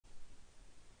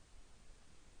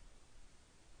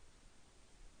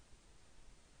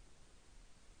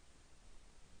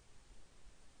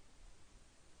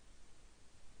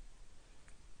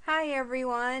Hi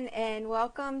everyone, and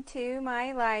welcome to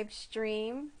my live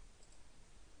stream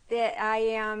that I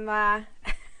am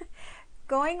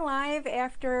going live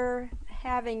after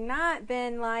having not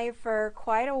been live for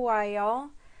quite a while.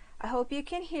 I hope you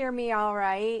can hear me all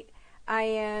right. I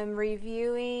am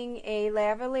reviewing a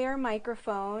lavalier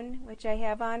microphone, which I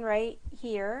have on right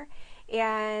here,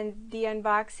 and the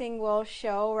unboxing will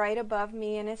show right above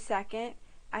me in a second.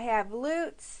 I have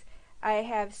lutes, I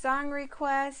have song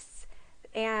requests,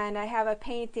 and I have a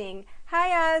painting.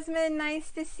 Hi Osmond,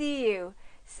 nice to see you.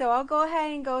 So I'll go ahead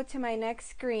and go to my next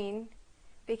screen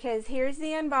because here's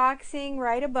the unboxing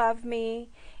right above me,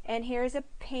 and here's a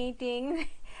painting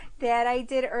that I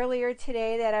did earlier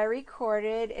today that I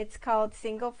recorded. It's called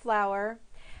Single Flower.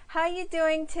 How you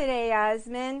doing today,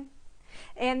 Osmond?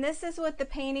 And this is what the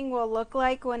painting will look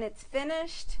like when it's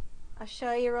finished. I'll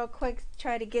show you real quick,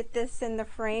 try to get this in the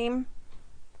frame.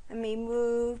 Let me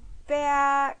move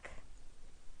back.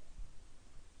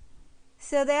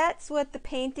 So that's what the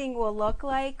painting will look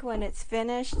like when it's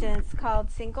finished, and it's called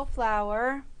Single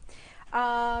Flower.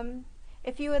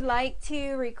 If you would like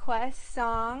to request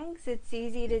songs, it's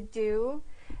easy to do.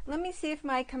 Let me see if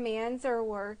my commands are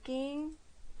working.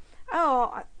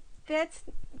 Oh, that's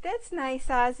nice,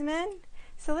 Osmond.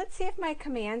 So let's see if my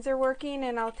commands are working,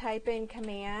 and I'll type in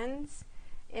commands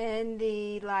in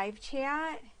the live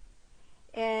chat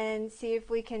and see if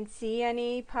we can see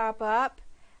any pop up.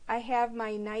 I have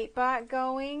my nightbot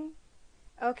going.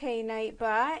 Okay,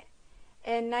 nightbot.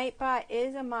 And nightbot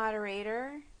is a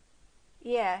moderator.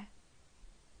 Yeah.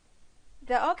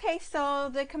 Okay, so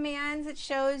the commands, it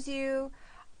shows you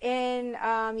in,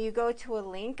 you go to a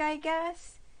link, I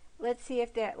guess. Let's see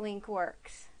if that link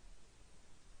works.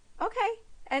 Okay,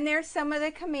 and there's some of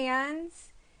the commands.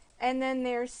 And then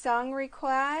there's song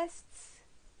requests.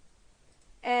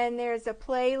 And there's a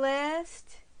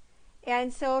playlist.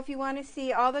 And so if you want to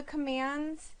see all the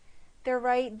commands, they're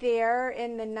right there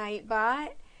in the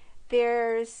nightbot.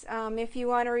 There's, if you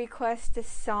want to request a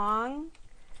song,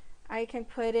 I can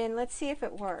put in, let's see if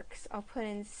it works. I'll put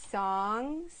in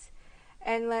songs,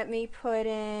 and let me put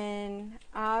in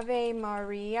Ave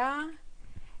Maria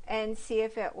and see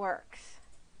if it works.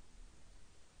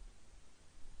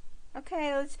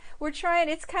 Okay, we're trying,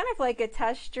 it's kind of like a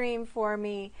test stream for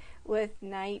me with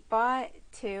nightbot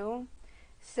too.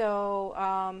 So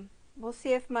we'll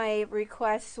see if my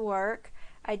requests work.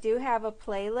 I do have a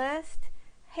playlist.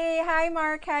 Hey, hi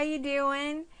Mark, how you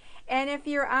doing? And if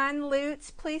you're on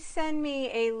Lutes, please send me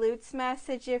a Lutes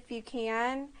message if you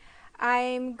can.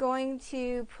 I'm going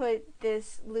to put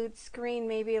this Lute screen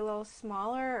maybe a little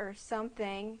smaller or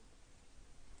something.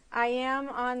 I am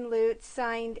on Lutes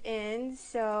signed in,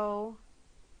 so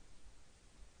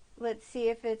let's see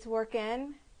if it's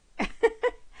working.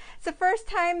 It's the first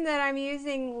time that I'm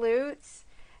using Lutes.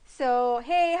 So,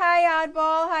 hey, hi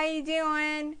Oddball, how you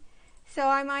doing? So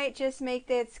I might just make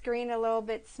that screen a little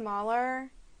bit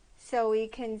smaller so we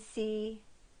can see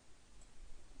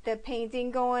the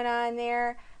painting going on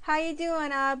there. How you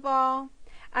doing, Oddball?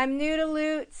 I'm new to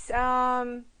Lutes.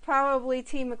 Probably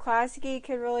T. McCloskey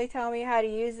could really tell me how to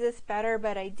use this better,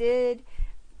 but I did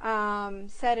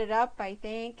set it up, I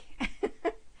think.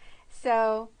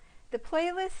 So the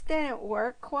playlist didn't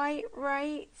work quite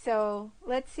right, so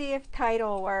let's see if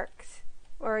title works,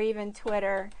 or even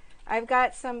Twitter. I've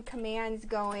got some commands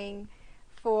going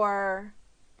for,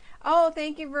 oh,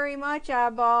 thank you very much,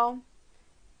 Oddball.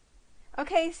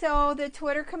 Okay, so the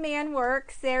Twitter command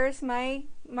works. There's my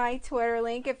Twitter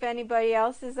link if anybody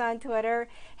else is on Twitter.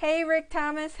 Hey, Rick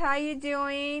Thomas, how you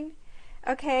doing?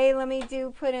 Okay, let me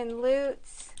put in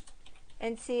Lutes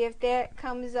and see if that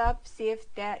comes up, see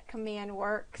if that command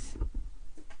works.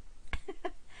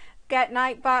 Got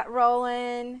Nightbot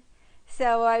rolling.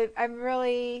 So I'm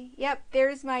really, yep,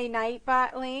 there's my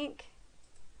Nightbot link.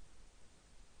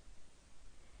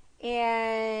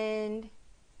 And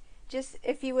just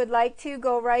if you would like to,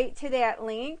 go right to that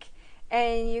link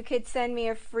and you could send me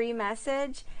a free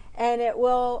message and it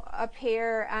will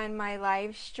appear on my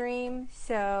live stream.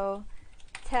 So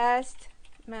test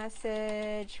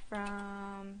message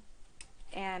from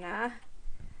Anna.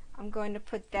 I'm going to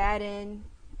put that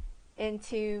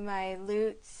into my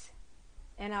Lutes,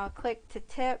 and I'll click to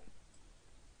tip,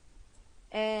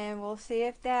 and we'll see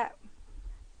if that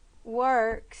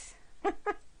works.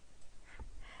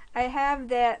 I have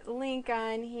that link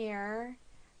on here.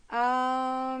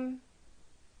 I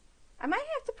might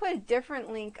have to put a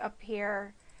different link up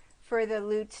here for the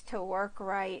Lutes to work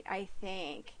right, I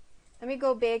think. Let me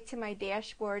go back to my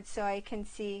dashboard so I can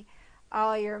see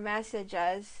all your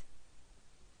messages.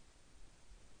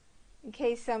 in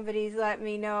case somebody's let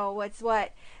me know what's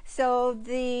what. So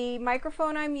the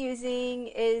microphone I'm using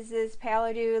is this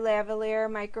Paladou lavalier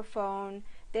microphone.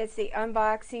 That's the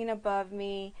unboxing above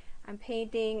me. I'm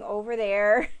painting over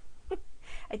there.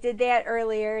 I did that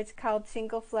earlier. It's called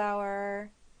Single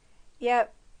Flower.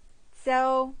 Yep.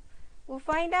 So we'll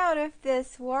find out if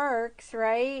this works,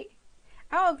 right?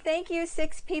 Oh, thank you,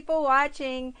 6 people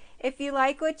watching. If you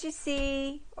like what you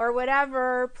see or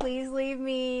whatever, please leave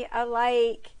me a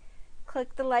like.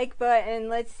 Click the like button.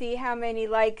 Let's see how many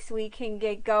likes we can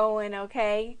get going,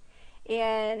 okay?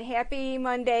 And happy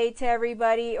Monday to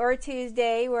everybody, or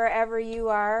Tuesday, wherever you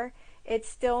are. It's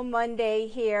still Monday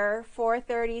here,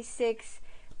 4:36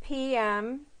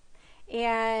 p.m.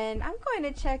 And I'm going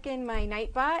to check in my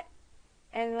nightbot.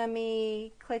 And let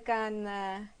me click on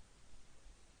the...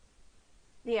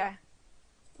 Yeah.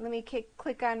 Let me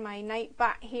click on my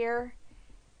nightbot here.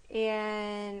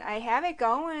 And I have it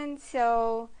going,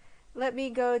 so... Let me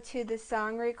go to the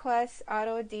song requests,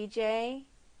 auto DJ.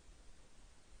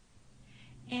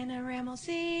 Anna Rammel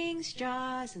sings,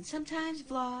 draws, and sometimes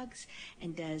vlogs,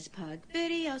 and does pug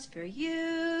videos for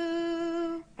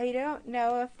you. I don't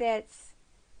know if that's,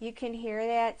 you can hear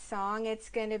that song. It's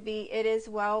going to be It Is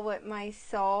Well With My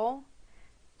Soul.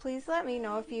 Please let me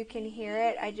know if you can hear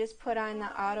it. I just put on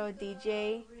the auto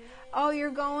DJ. Oh,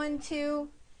 you're going to...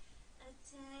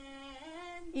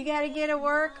 You got to get to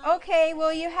work? Okay,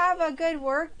 well, you have a good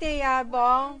work day,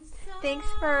 Oddball. Thanks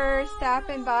for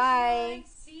stopping by.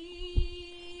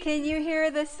 Can you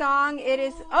hear the song? It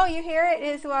is... Oh, you hear it?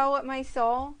 It Is Well With My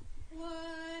Soul?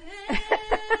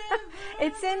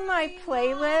 It's in my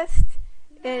playlist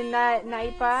in that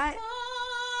nightbot.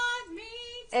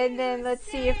 And then let's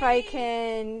see if I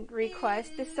can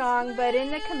request the song. But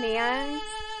in the commands,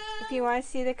 if you want to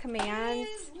see the commands...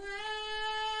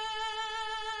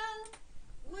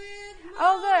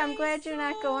 Oh, good. I'm glad you're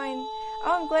not going.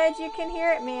 Oh, I'm glad you can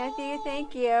hear it, Matthew.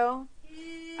 Thank you.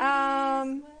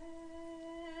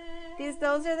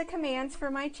 Those are the commands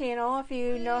for my channel, if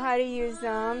you know how to use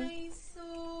them.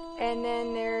 And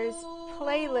then there's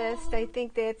playlist. I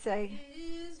think that's a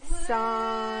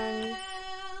songs.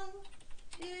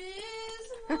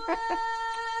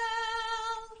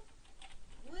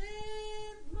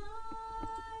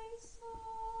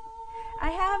 I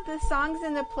have the songs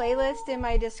in the playlist in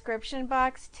my description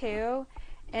box too,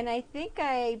 and I think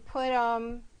I put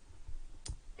them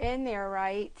in there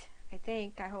right. I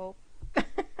hope,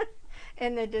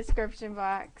 in the description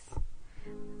box.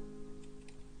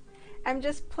 I'm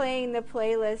just playing the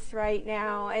playlist right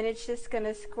now, and it's just going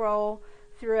to scroll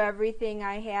through everything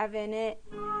I have in it.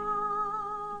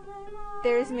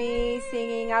 There's me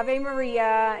singing Ave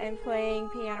Maria and playing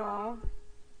piano.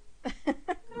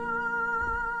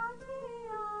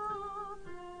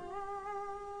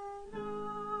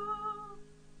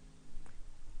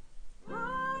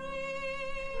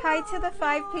 Hi to the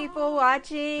 5 people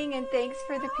watching, and thanks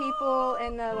for the people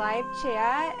in the live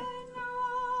chat.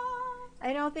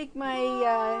 I don't think my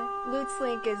Lutz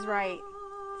link is right,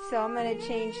 so I'm going to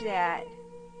change that.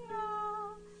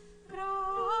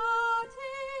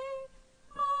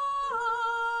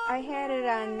 I had it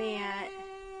on that.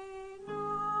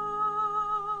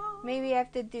 Maybe I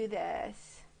have to do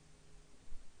this.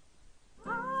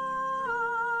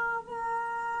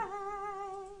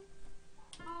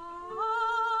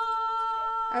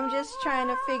 I'm just trying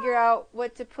to figure out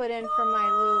what to put in for my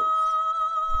loops.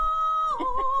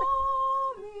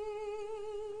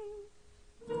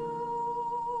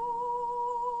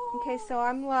 Okay, so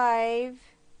I'm live,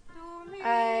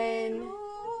 and I'm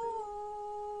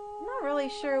not really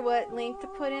sure what link to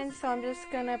put in, so I'm just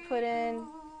gonna put in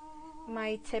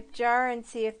my tip jar and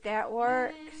see if that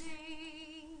works.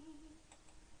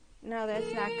 No,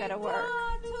 that's not gonna work.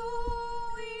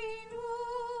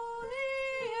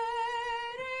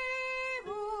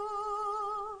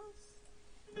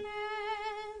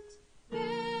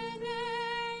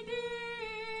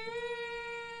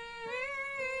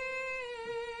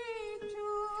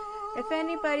 If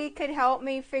anybody could help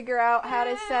me figure out how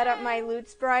to set up my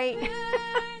Lutz Bright,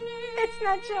 it's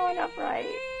not showing up right.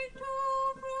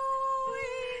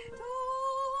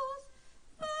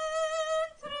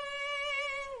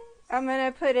 I'm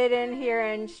gonna put it in here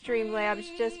in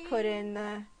Streamlabs. Just put in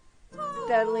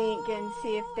the link and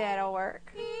see if that'll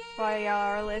work while y'all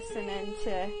are listening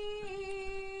to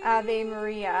Ave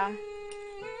Maria.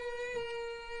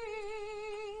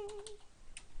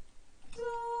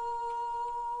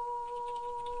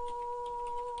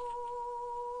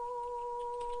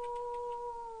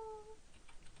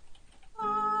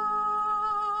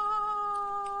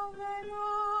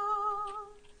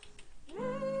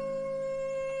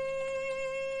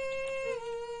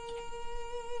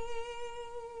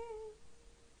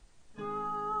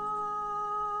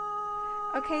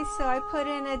 Okay, so I put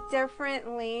in a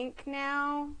different link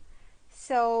now,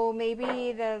 so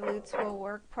maybe the loots will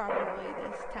work properly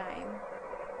this time.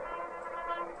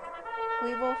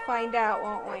 We will find out,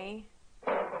 won't we?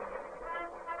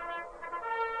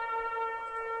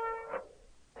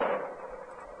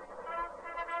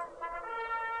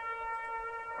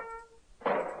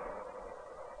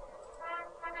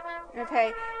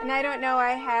 Okay, and I don't know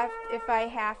if I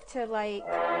have to like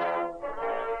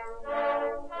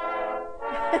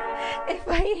if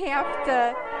I have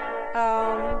to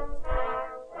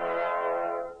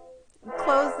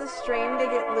close the stream to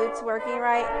get loots working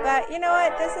right, but you know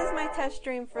what, this is my test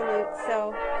stream for loots,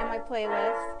 so in my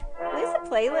playlist. At least the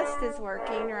playlist is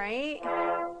working, right?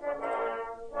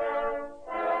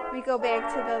 We go back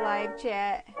to the live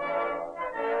chat.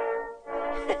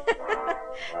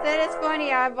 That is funny,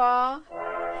 Oddball.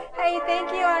 Hey,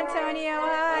 thank you, Antonio.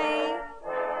 Hi.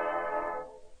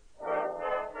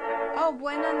 Oh,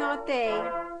 buena notte.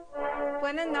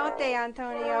 Buena notte,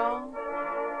 Antonio.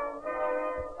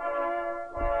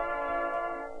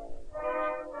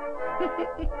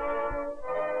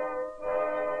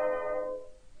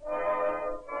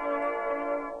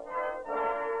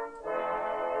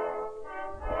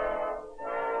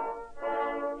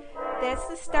 That's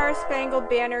the Star Spangled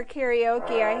Banner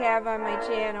karaoke I have on my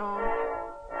channel.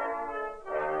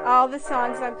 All the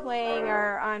songs I'm playing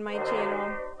are on my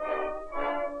channel.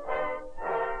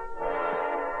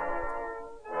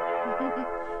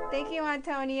 Thank you,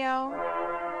 Antonio.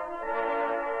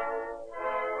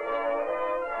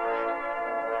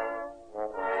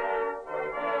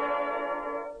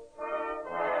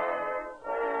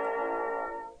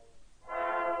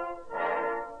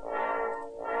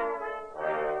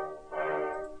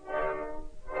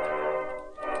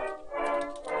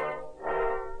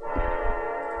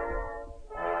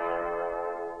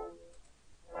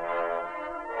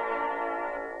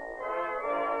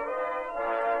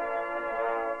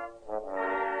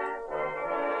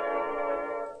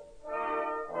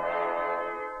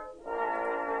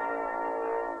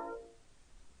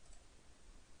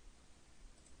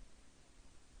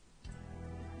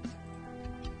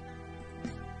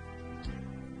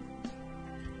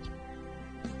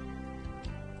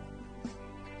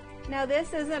 Now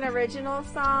this is an original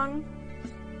song.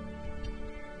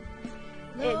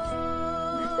 Lord,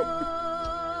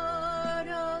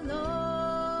 oh Lord,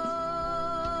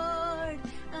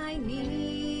 I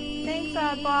need Thanks,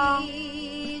 Oddball.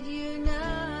 you now.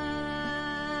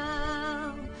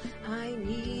 I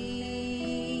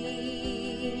need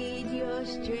your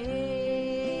strength.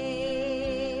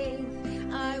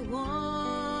 I want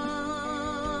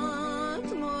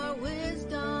more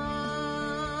wisdom.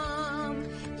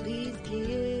 Please give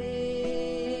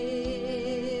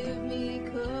me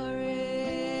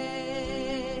courage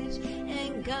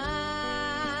and guide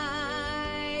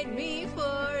me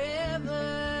forever.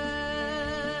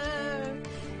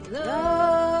 Lord,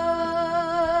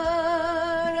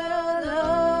 oh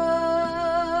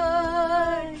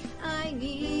Lord, I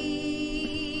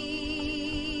need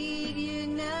you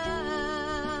now.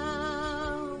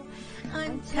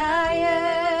 I'm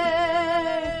tired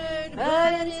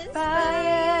but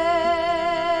inspired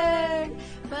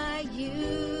by you,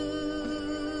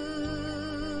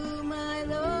 my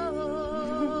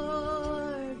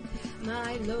Lord,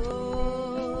 my Lord,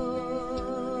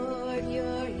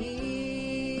 you're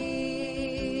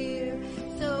here,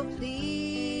 so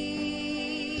please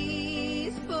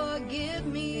forgive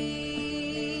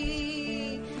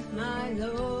me, my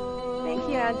Lord. Thank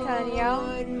you, Antonio.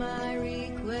 My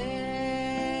requests,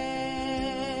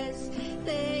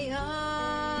 they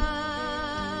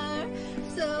are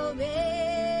so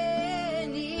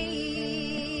many.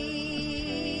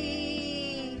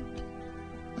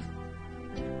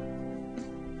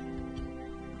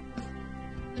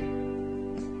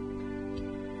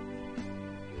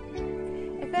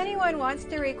 If anyone wants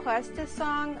to request a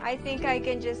song, I think I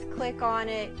can just click on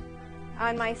it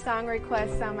on my song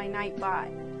requests on my nightbot.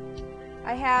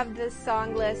 I have this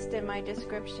song list in my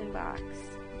description box.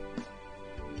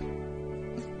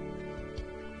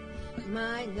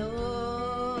 My Lord,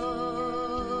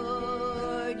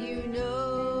 you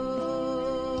know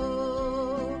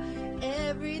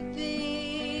everything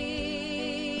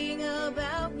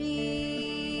about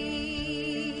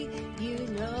me. You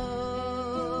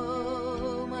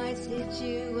know my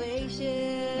situation.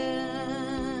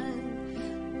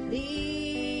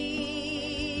 Please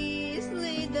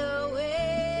lead the way.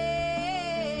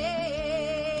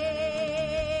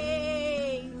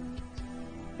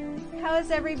 How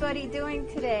is everybody doing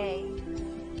today?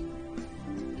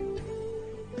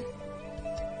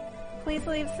 please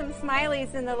leave some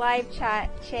smileys in the live chat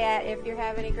if you're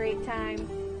having a great time.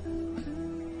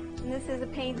 And this is a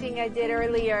painting I did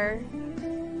earlier.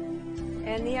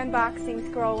 And the unboxing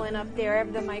scrolling up there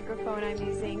of the microphone I'm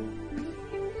using.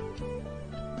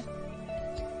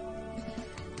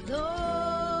 Lord,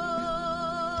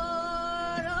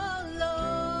 oh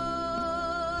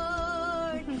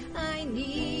Lord, I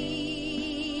need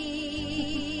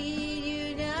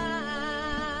you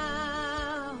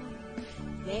now.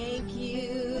 Thank you,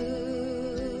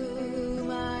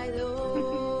 my Lord,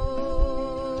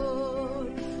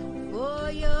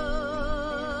 for your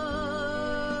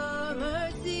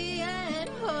mercy and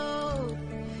hope,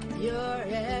 your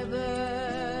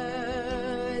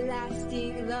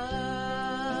everlasting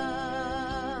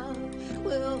love.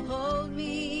 Will hold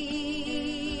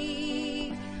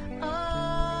me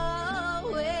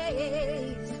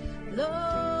always, Lord,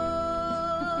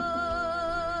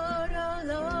 oh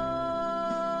Lord,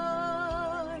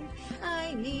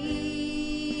 I need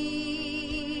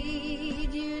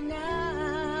you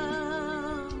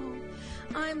now.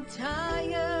 I'm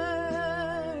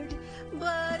tired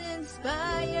but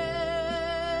inspired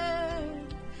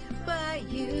by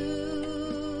you.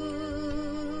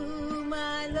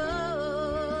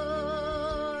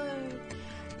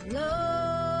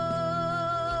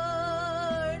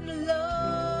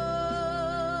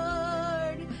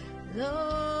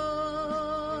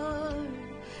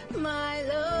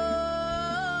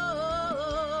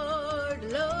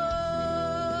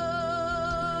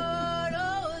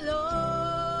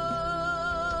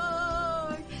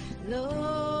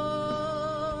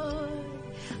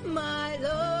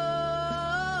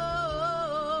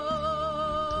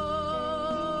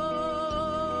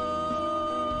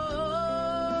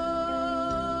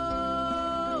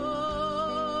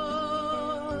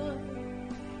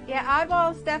 Yeah,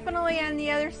 Oddball's definitely on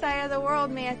the other side of the world,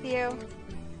 Matthew.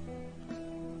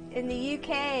 In the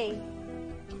UK.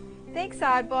 Thanks,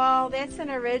 Oddball. That's an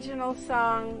original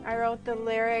song. I wrote the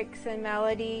lyrics and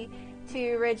melody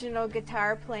to original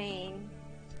guitar playing.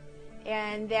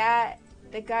 And the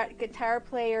guitar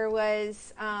player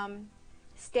was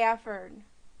Stafford.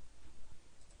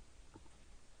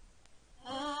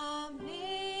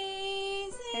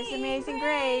 There's Amazing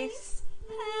Grace.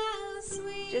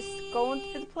 Just going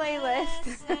through the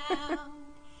playlist.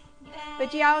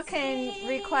 But y'all can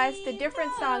request a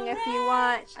different song if you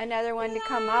want another one to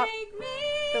come up.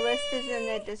 The list is in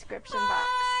the description box.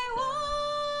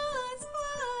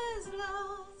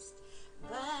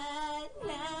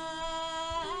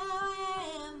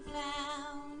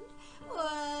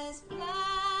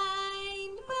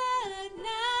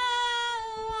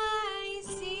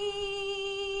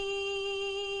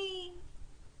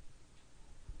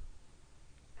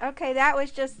 Okay, that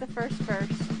was just the first verse.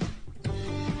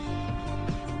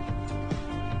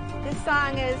 This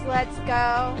song is Let's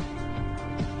Go.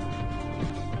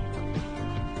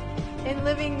 And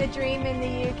Living the Dream in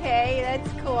the UK. That's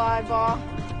cool, Oddball.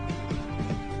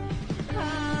 Come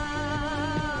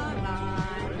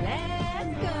on,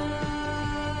 let's go.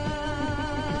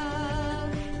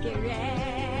 Get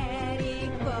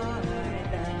ready for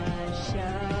the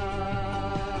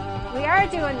show. We are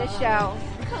doing the show.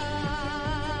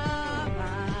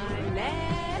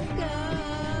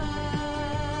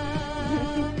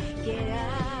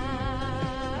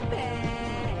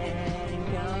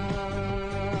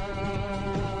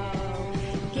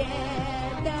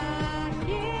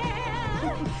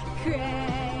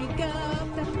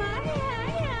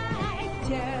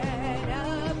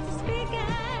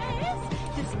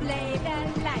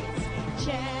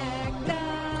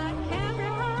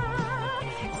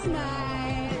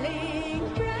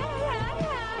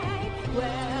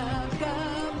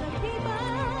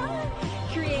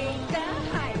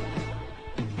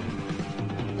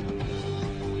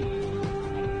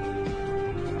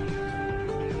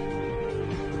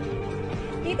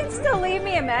 You can still leave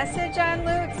me a message on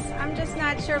Lutz. I'm just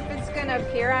not sure if it's going to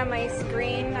appear on my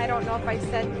screen. I don't know if I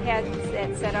had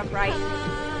it set up right.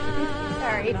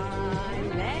 Sorry.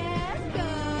 Let's go.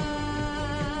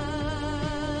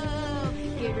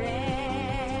 Get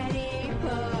ready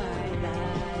for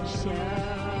the show.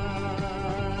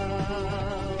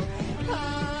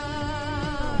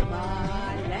 Come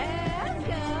on, let's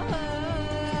go.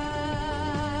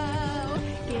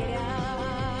 Get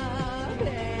up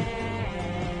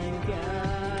and go.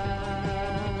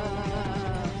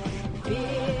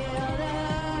 Feel the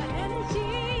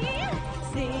energy,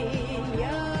 sing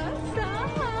your song.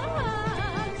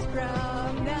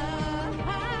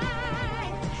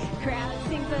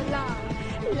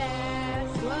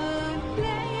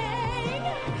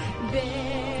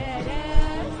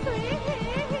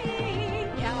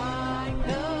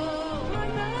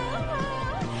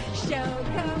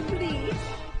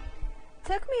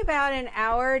 about an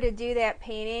hour to do that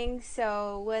painting,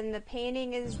 so when the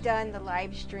painting is done, the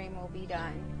live stream will be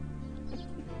done.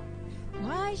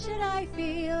 Why should I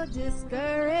feel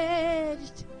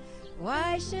discouraged?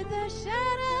 Why should the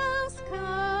shadows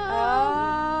come?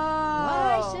 Oh.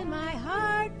 Why should my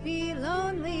heart be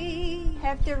lonely?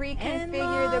 Have to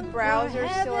reconfigure the browser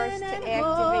source to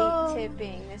activate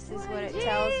tipping. This is what it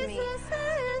tells me.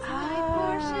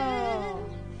 Oh.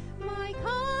 My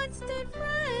constant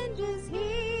friend is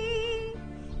he.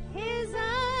 His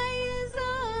eye is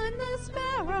on the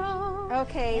sparrow.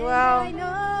 Okay, well. I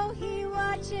know he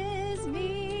watches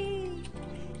me.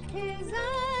 His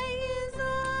eye is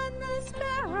on the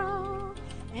sparrow.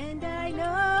 And I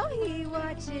know he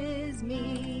watches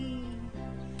me.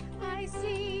 I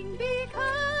sing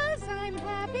because I'm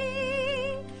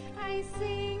happy. I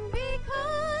sing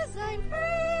because I'm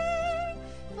free.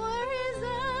 For his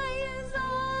eye is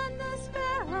on the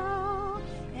sparrow.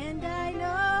 And I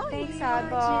know Thanks, he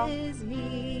Oddball. watches me.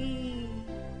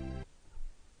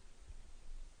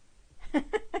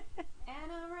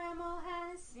 Anna Rammel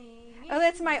has seen. Oh,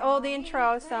 that's my old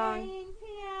intro song.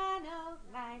 Piano,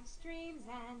 live streams,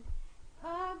 and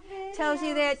Tells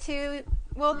you that too.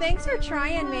 Well, thanks for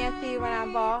trying, Matthew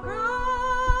and Oddball.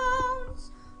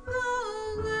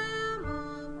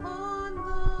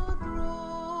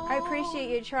 I appreciate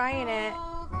you trying it.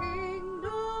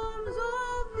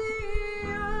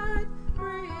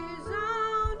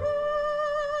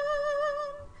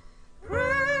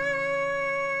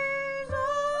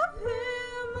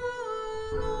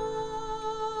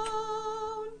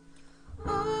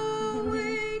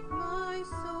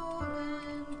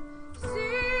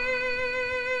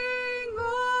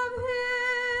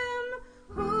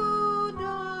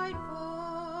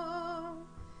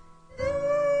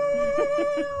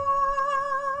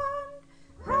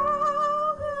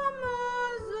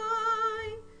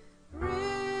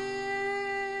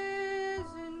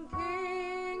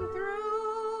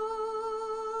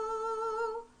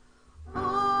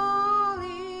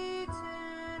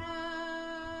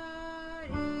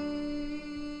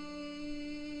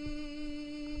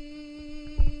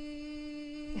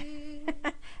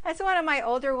 That's one of my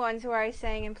older ones where I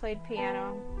sang and played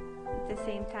piano at the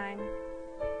same time.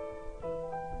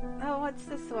 Oh, what's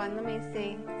this one? Let me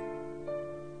see.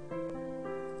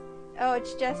 Oh,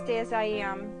 it's Just As I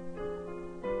Am.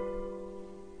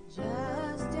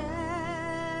 Just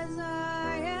as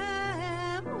I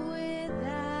am,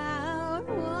 without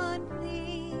one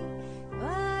plea,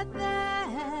 but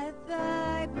that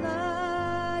thy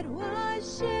blood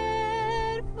was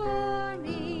shed for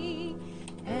me,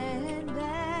 and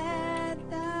that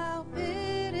thou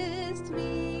biddest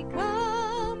me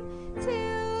come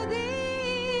to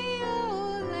thee,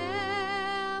 O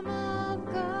Lamb of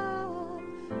God.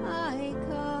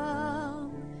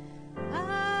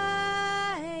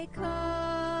 I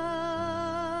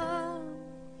come,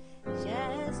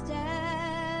 just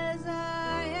as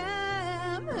I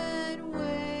am, and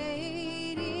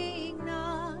waiting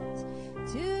not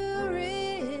to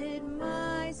rid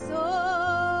my soul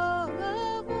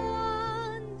of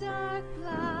one dark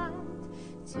cloud,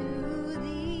 to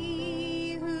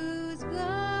thee whose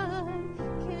blood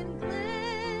can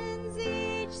cleanse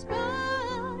each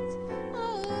spot, O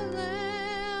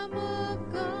Lamb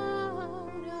of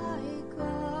God. I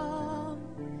come,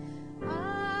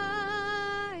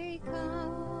 I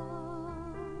come.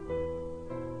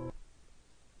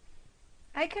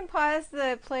 I can pause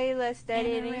the playlist at Anna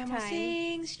any Rammel time.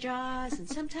 sings, draws, and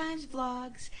sometimes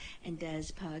vlogs, and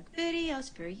does pug videos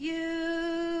for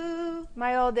you.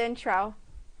 My old intro.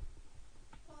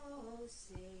 Oh,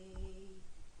 say,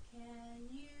 can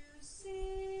you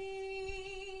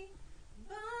see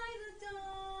by the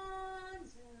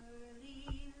dawn's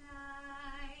early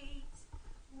light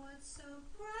what so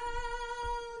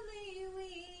proudly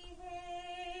we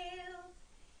hailed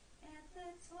at the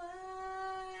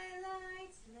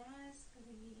twilight's last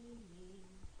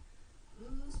gleaming,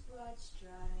 whose broad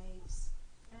stripes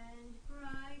and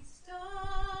bright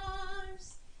stars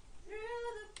through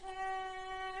the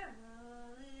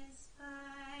perilous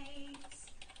fights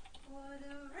for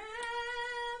the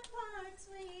ramparts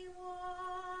we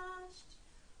watched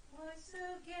were so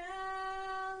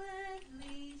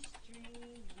gallantly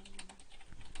streaming,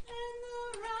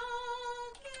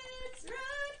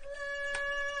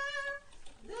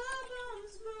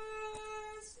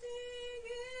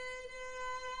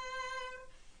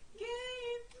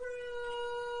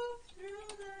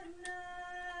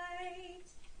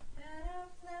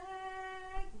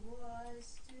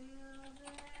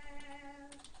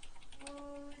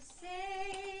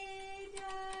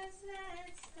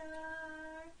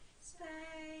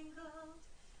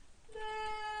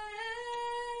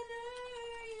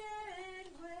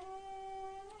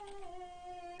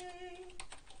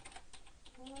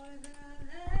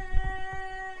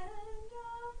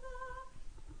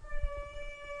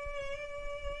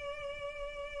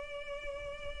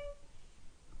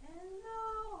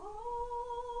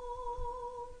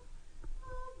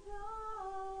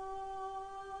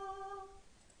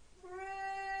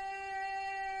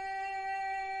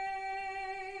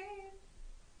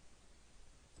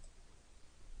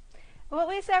 Well, at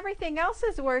least everything else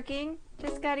is working.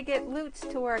 Just got to get lutes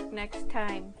to work next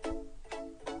time.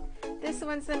 This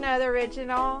one's another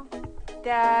original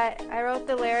that I wrote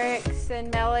the lyrics and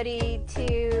melody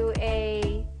to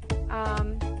a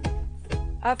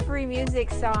free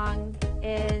music song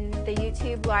in the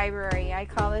YouTube library. I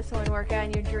call this one Work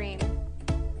on Your Dream.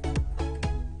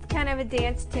 Kind of a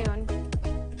dance tune.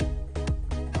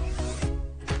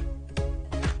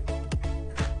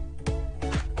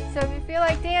 So if you feel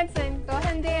like dancing, go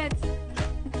ahead and dance.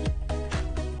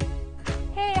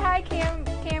 Hey, hi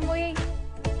Camwee.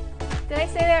 Did I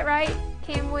say that right?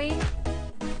 Camwee?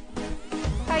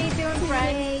 How you doing,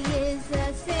 friend? Today is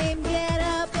the same. Get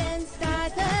up and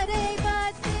start the day,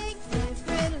 but think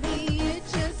differently. It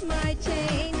just might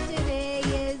change. Today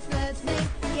is the same.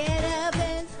 Get up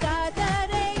and start the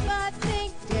day, but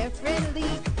think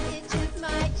differently. It just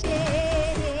might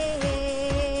change.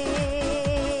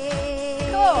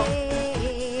 Cool.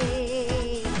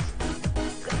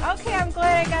 Okay, I'm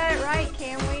glad I got it right,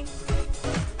 Camwee.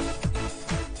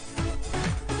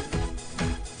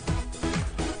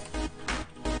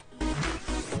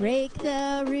 Break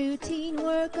the routine,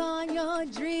 work on your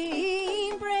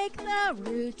dream. Break the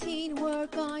routine,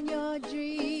 work on your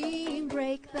dream.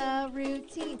 Break the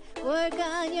routine, work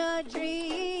on your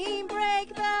dream.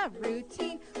 Break the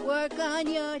routine, work on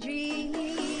your dream.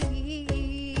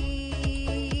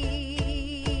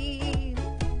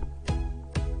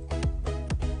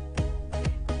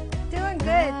 Doing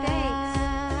good, thanks.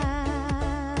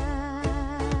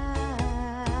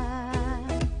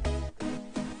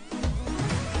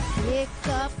 Pick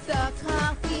up the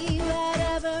coffee,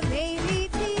 whatever maybe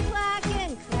tea, clack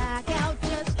and clack out,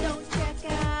 just don't check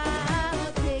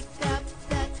out. Pick up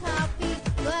the coffee,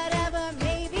 whatever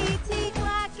maybe tea,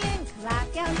 clack and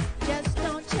clack out, just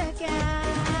don't check out.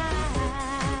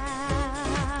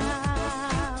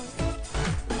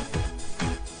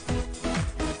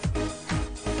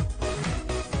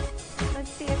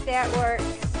 Let's see if that works.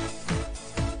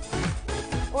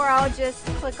 Or I'll just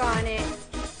click on it.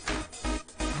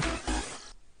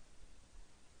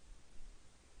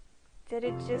 Did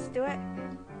it just do it?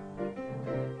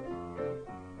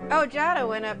 Oh, Jada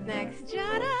went up next.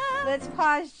 Jada! Let's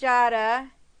pause Jada.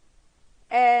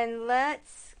 And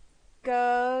let's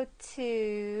go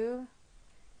to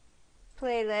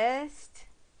playlist.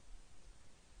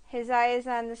 His Eye is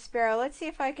on the Sparrow. Let's see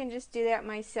if I can just do that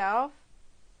myself.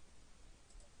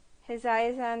 His Eye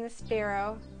is on the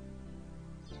Sparrow.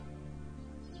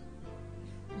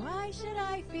 Why should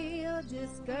I feel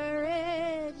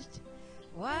discouraged?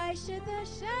 Why should the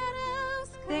shadows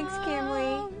come? Thanks,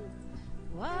 Camry.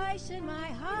 Why should my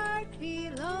heart be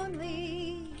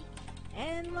lonely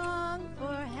and long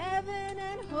for heaven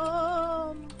and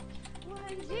home?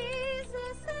 When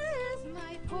Jesus is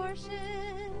my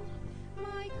portion,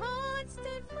 my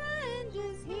constant friend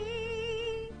is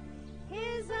He.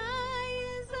 His eye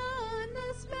is on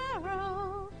the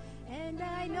sparrow, and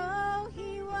I know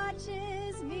He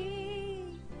watches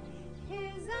me.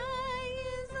 His eye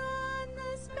is on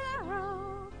the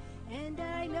sparrow, and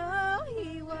I know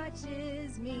He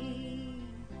watches me.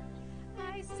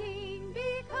 I sing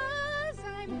because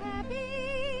I'm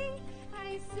happy.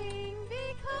 I sing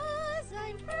because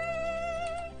I'm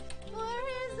free. For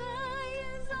His eye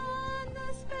is on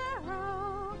the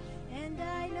sparrow, and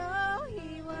I know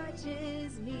He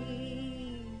watches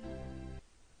me.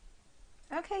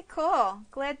 Okay, cool.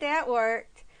 Glad that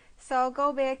worked. So I'll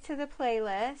go back to the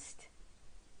playlist.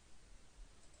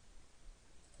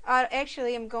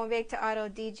 Actually, I'm going back to Auto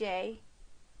DJ.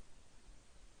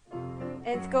 And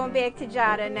it's going back to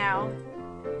Jada now.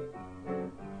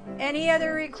 Any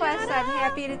other requests, Jada, I'm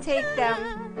happy to take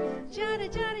them Jada,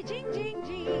 Jada, jing, jing,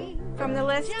 jing. from the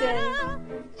list Jada,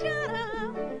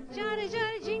 Jada, Jada,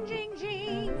 Jada, jing, jing,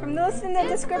 jing. from the list in the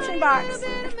description It's box. a little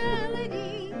bit of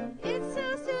melody. It's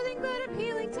so soothing but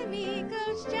appealing to me. It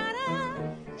goes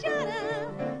Jada, Jada,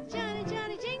 Jada,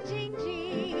 Jada, jing, jing,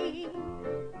 jing.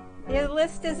 The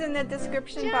list is in the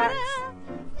description box.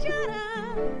 Jada,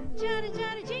 Jada,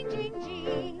 Jada, jing, jing,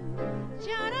 jing.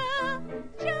 Jada,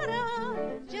 Jada,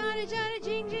 Jada, Jada,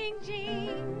 jing, jing,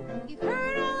 jing. You've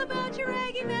heard all about your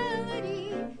reggae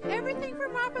melody. Everything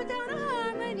from opera down to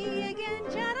harmony. Again,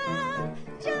 Jada,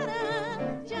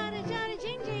 Jada, Jada, Jada,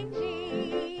 jing, jing,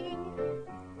 jing.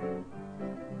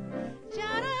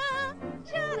 Jada,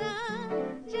 Jada,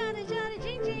 Jada, Jada,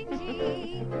 jing, jing,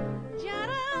 jing.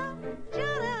 Jada,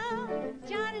 Jada,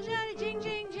 Jada, Jada, jing,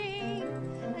 jing, jing.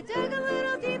 I dug a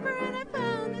little deeper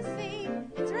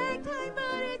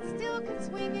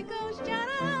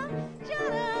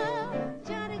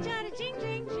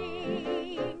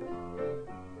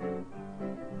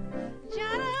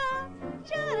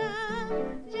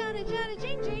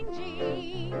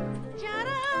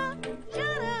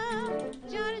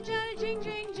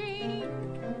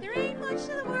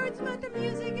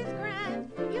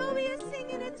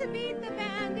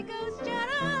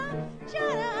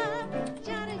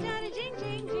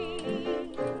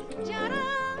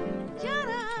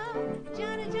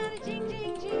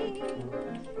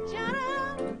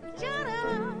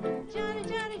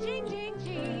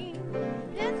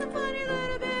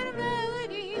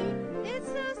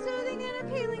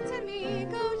appealing to me.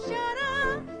 Go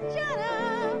jada,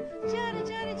 jada, jada,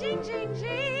 jada, jing, jing,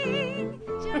 jing.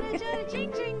 Jada, jada,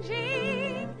 jing, jing,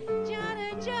 jing. Jada,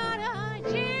 jada,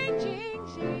 jing, jing,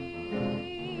 jing.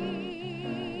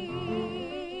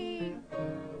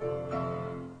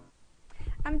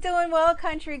 I'm doing well,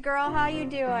 country girl. How you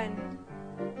doing?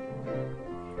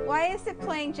 Why is it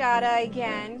playing Jada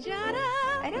again? Jada,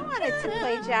 I don't want it to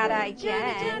play Jada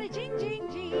again. Jada, jada, jing,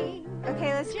 jing, jing.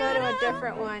 Okay, let's go to a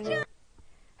different one.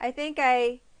 I think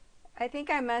I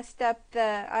messed up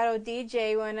the auto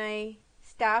DJ when I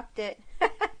stopped it.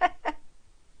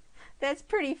 That's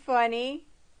pretty funny.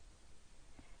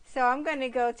 So I'm going to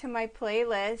go to my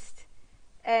playlist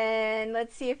and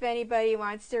let's see if anybody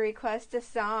wants to request a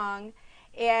song.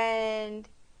 And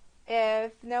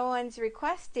if no one's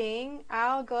requesting,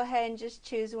 I'll go ahead and just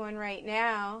choose one right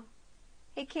now.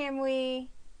 Hey, Camwee.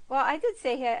 Well, I did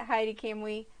say hi to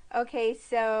Camwee. Okay,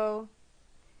 so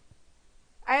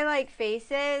I like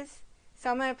Faces,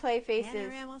 so I'm going to play Faces. Anna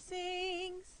Rammel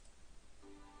sings.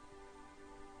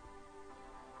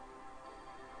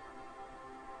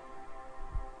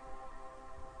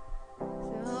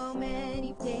 So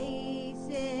many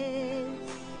faces,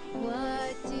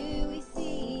 what do we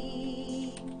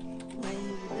see when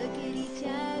we look at each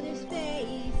other's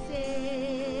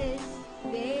faces?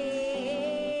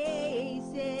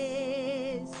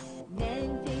 Faces, men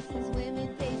faces,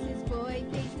 women faces, boy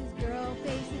faces, girl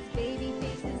faces, baby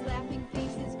faces, laughing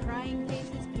faces, crying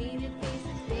faces, painted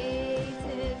faces,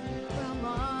 faces from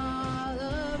all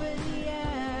over the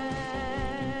earth.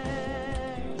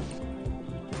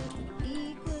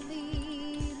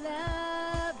 Equally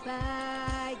loved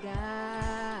by God.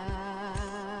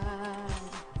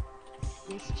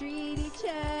 Let's treat each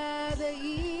other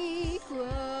equally.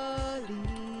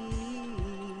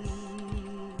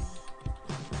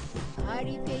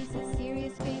 Party faces,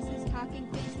 serious faces, talking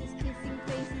faces, kissing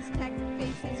faces, tactic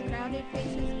faces, crowded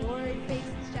faces, bored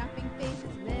faces, shopping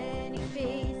faces, many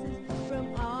faces from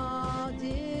all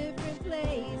different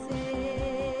places.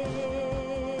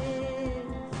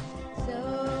 So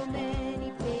many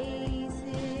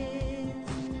faces,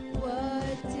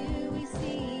 what do we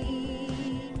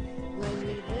see when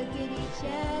we look at each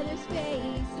other's faces?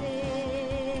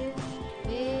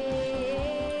 Faces,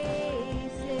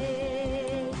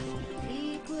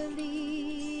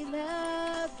 equally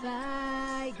loved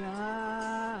by God.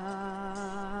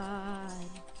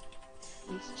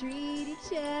 Let's treat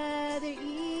each other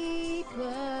equally.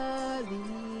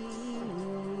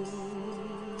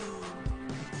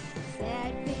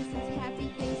 Sad faces, happy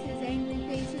faces, angry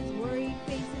faces, worried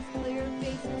faces, clear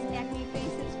faces, acne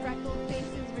faces, freckled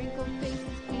faces, wrinkled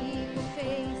faces, people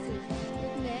faces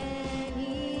with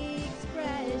many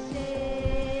expressions.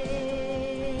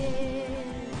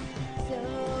 So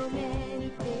many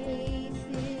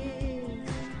faces,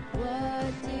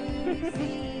 what do we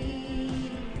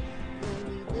see when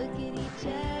we look at each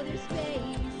other's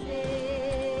faces?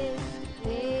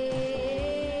 Faces,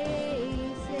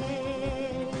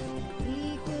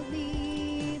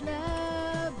 equally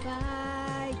loved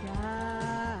by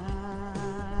God.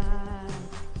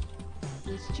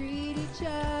 Let's treat each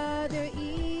other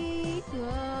equally.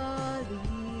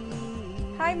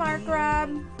 Hi, Mark Rob.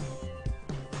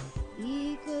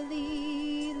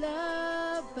 Equally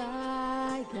loved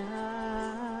by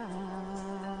God.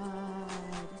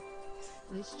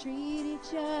 Let's treat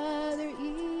each other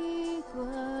equally.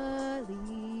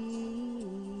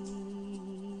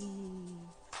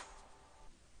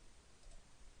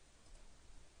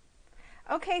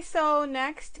 Okay, so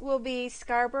next will be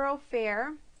Scarborough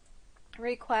Fair,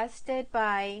 requested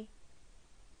by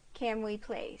Camwee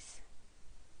Plays.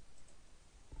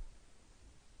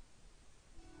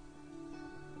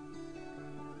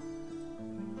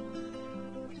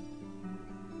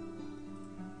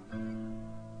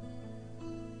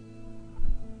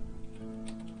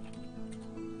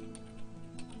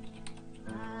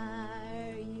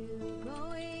 Are you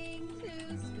going to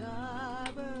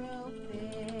Scarborough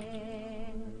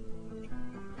Fair?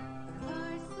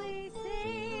 Parsley,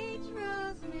 sage,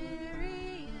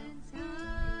 rosemary, and thyme.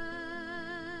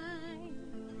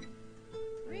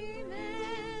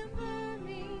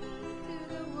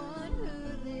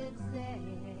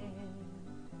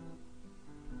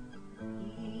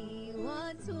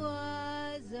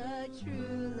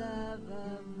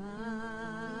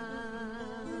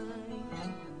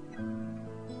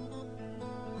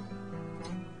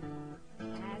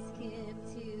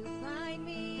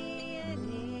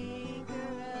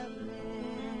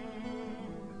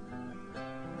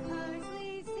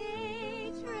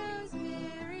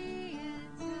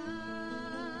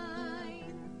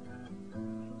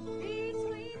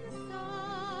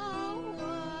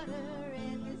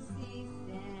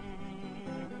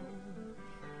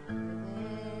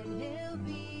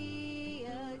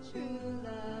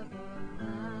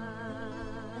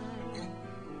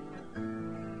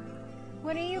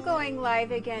 What are you going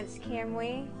live against,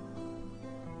 Camwy?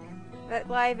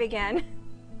 Live again.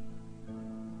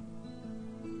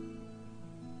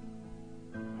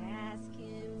 Ask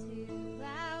him to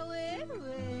plow it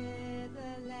with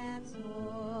a lamb's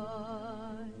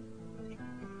horn.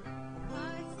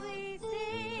 Parsley,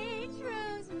 sage,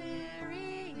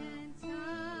 rosemary, and thyme.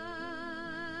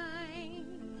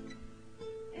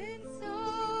 And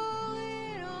sow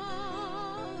it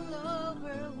all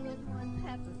over with one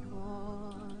peppercorn.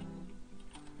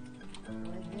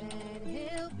 But then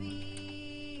he'll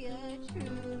be a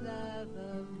true love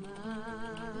of mine.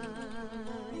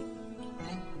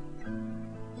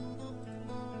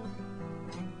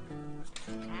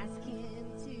 Ask him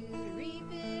to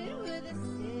reap it with a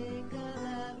sickle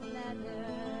of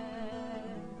leather.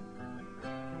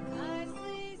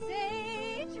 Parsley,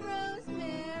 sage,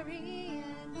 rosemary,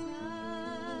 and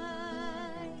thyme.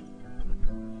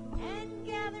 And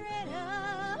gather it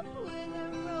up with a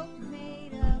rope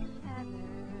made of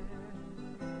heather.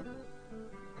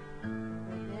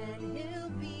 But then he'll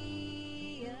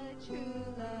be a true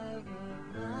love of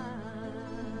mine.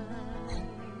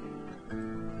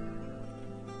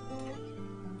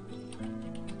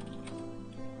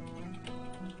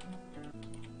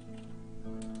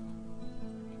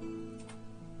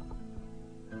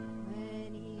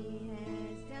 When he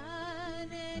has done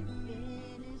and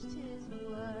finished his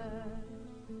work,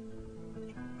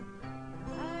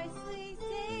 parsley,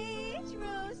 sage,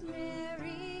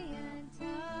 rosemary, and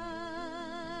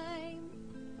thyme.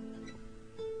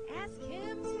 Ask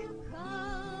him to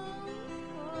come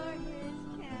for his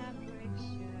cambric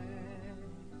shirt,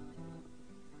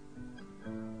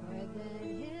 for then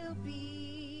he'll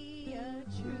be a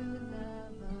true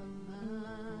love of mine.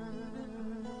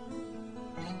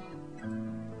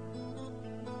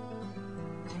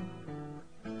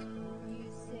 You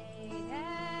say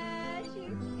that you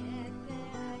can't,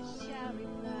 then I shall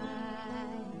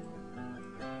reply.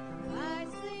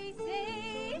 Parsley,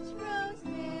 sage,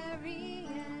 rosemary,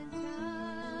 and thyme.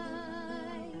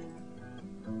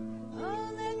 Oh,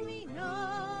 let me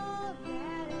know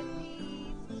that at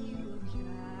least you will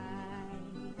try,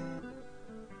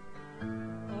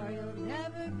 or you'll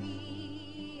never be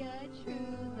a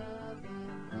true love of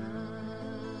mine.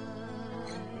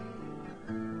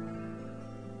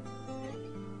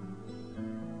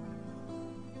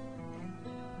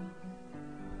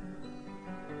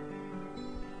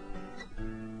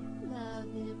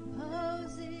 Love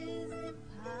imposes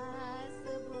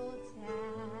impossible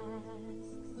tasks.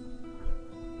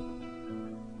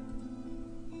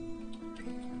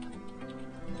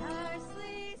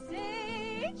 Parsley,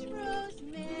 sage,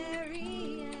 rosemary,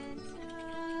 and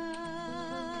thyme.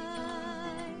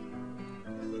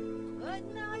 But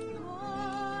not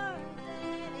more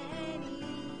than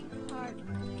any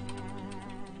partner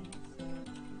has.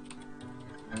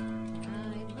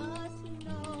 I must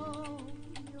know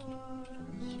your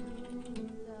true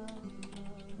love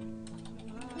of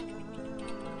mine.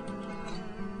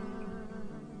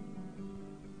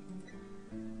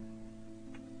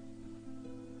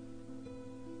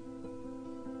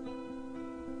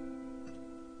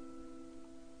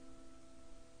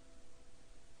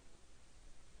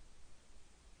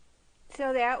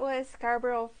 So that was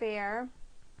Scarborough Fair.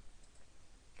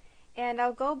 And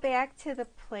I'll go back to the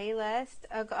playlist.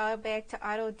 I'll go back to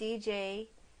Auto DJ.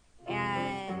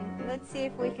 And let's see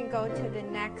if we can go to the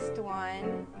next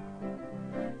one.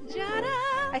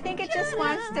 I think it just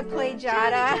wants to play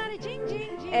Jada.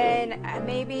 And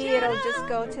maybe it'll just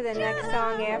go to the next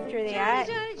song after that.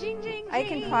 I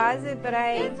can pause it, but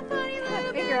I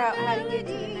can't figure out how to get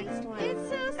to the next one. It's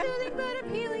so soothing but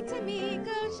appealing to me. It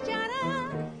goes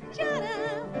Jada, Jada,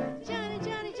 Jada,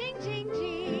 Jada, jing, jing,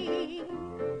 jing.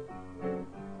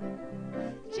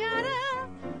 Jada,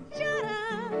 Jada,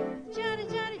 Jada,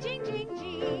 Jada, jing, jing,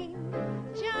 jing.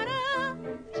 Jada,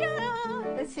 Jada.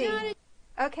 Let's see.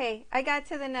 Okay, I got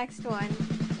to the next one.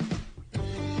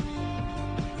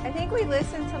 I think we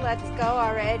listened to Let's Go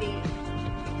already.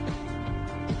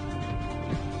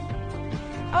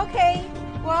 Okay,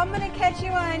 well, I'm going to catch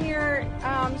you on your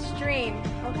stream,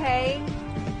 okay?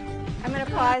 I'm going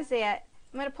to pause that.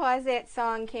 I'm going to pause that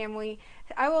song, Camwy.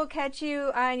 I will catch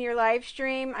you on your live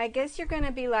stream. I guess you're going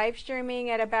to be live streaming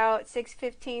at about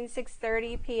 6:15,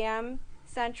 6:30 p.m.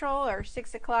 Central, or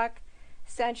 6 o'clock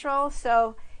Central.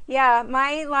 So, yeah,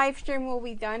 my live stream will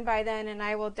be done by then, and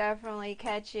I will definitely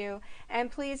catch you.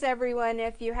 And please, everyone,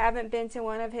 if you haven't been to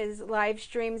one of his live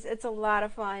streams, it's a lot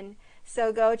of fun.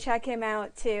 So go check him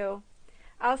out, too.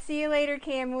 I'll see you later,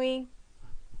 Camwy.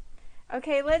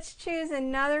 Okay, let's choose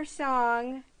another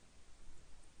song.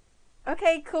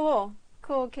 Okay, cool.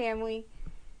 Cool, Camwy.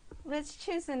 let's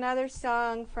choose another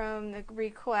song from the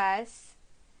requests.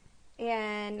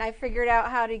 And I figured out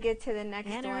how to get to the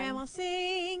next Anna one. Rammel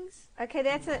sings. Okay,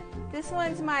 this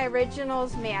one's my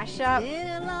originals mashup.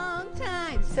 Been a long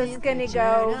time So it's since gonna I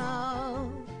go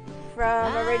journaled.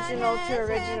 from original to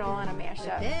original on a But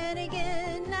mashup. then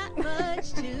again, not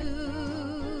much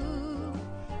too.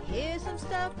 Here's some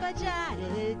stuff I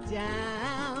jotted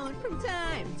down from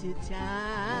time to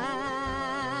time.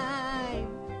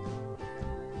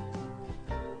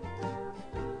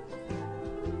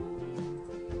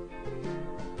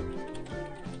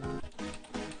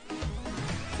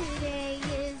 Today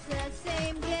is the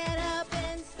same, get up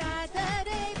and start the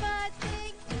day, but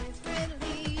think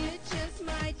differently, it just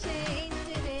might change.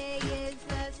 Today is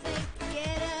the same,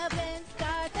 get up and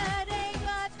start the day,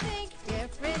 but think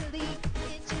differently,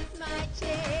 it just might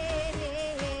change.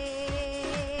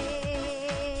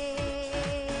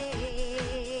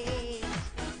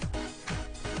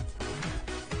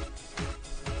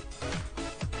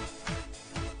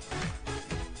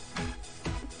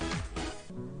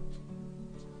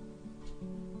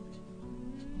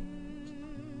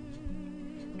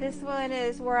 This one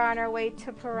is We're on Our Way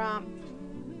to Pahrump.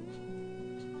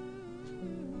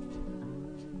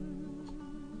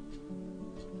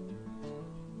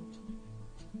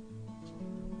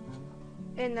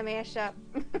 In the mashup.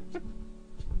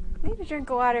 Need a drink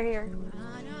of water here. We're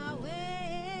on our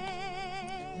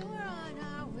way, we're on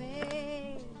our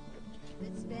way.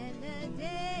 Let's spend the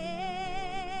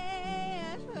day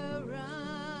at Pahrump.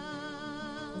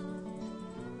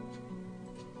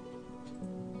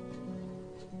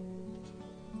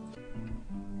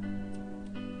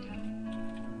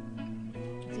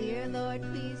 Dear Lord,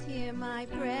 please hear my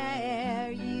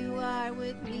prayer. You are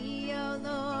with me, O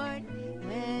Lord,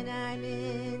 when I'm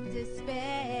in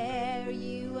despair.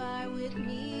 You are with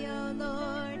me, O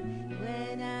Lord,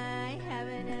 when I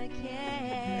haven't a care.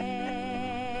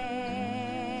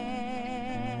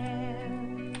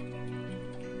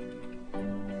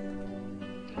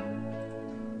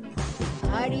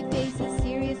 Party faces,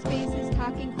 serious faces,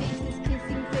 talking faces,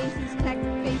 kissing faces, tech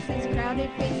faces, crowded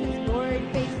faces, bored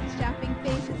faces, shopping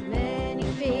faces, many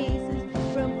faces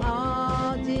from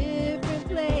all different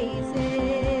places.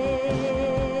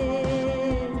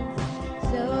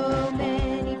 So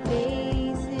many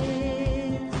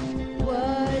faces.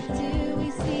 What do we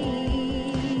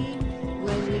see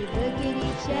when we look at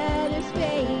each other's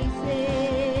faces?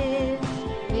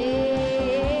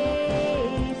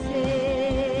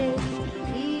 Faces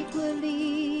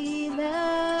equally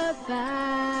loved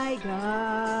by God.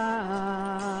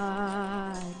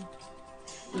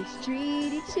 Let's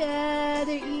treat each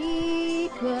other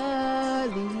equally.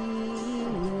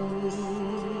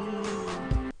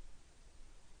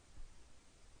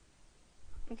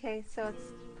 Okay, so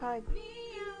it's probably...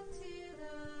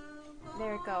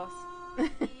 There it goes.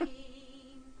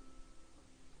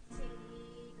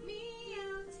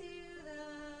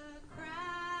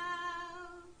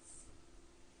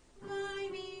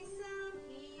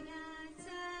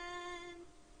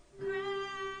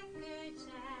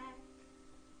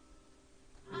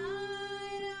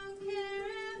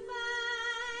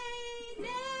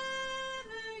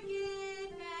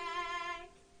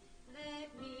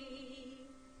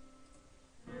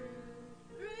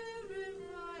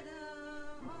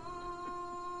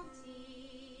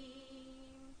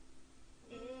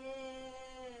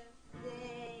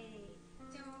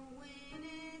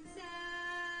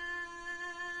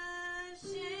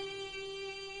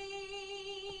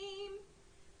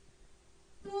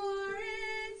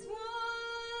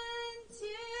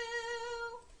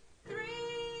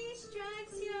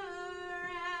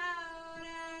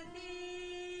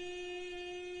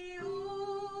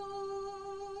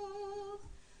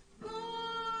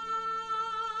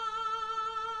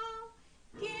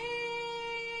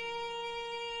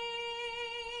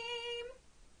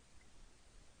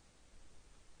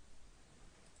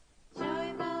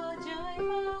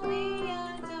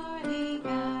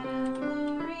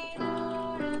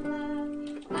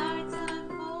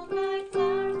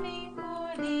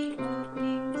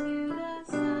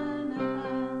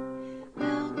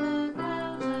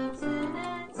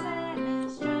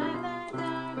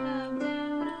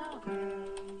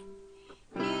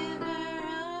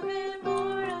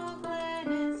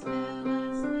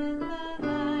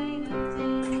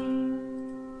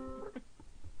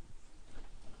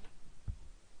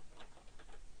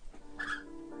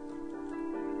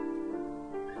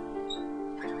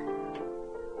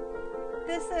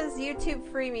 This is YouTube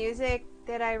free music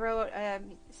that I wrote a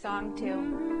song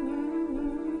to.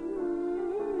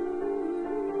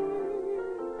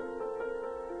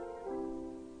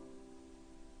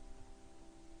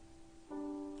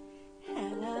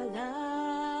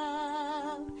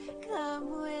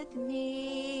 with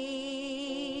me,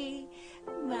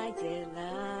 my dear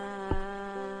love.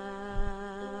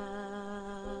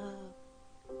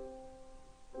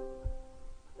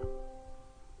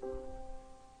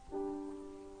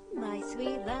 My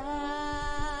sweet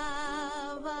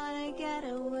love, wanna get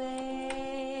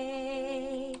away,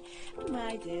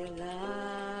 my dear love.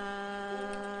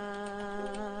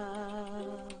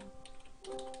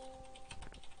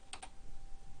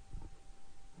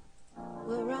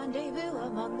 We'll rendezvous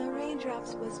among the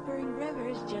raindrops, whispering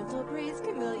rivers, gentle breeze,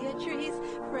 camellia trees,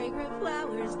 fragrant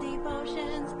flowers, deep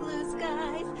oceans, blue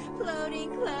skies,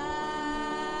 floating clouds.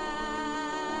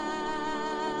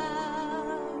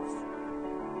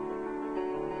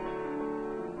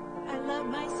 I love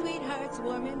my sweetheart's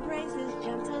warm embraces,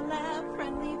 gentle laugh,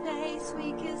 friendly face,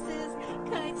 sweet kisses,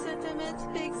 kind sentiments,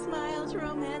 big smiles,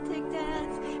 romantic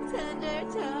dance, tender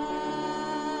touch.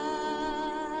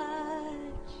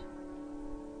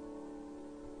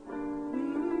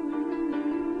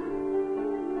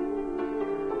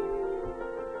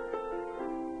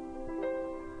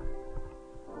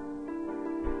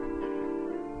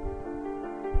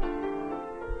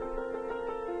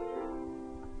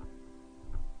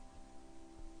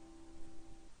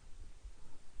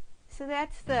 So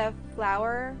that's the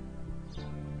flower.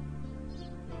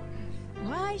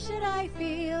 Why should I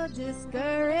feel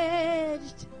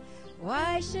discouraged?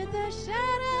 Why should the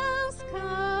shadows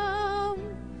come?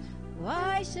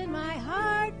 Why should my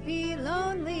heart be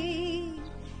lonely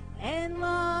and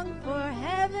long for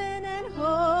heaven and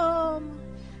home?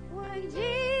 When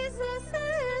Jesus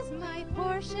is my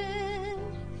portion,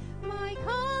 my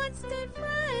constant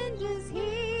friend is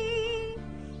He.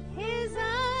 His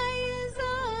eye is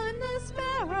on the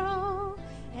sparrow,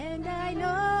 and I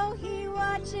know He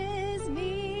watches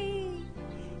me.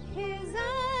 His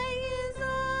eye is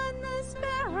on the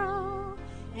sparrow,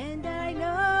 and I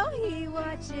know He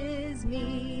watches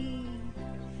me.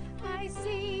 I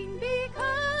sing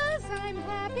because I'm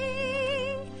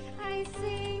happy. I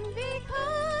sing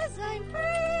because I'm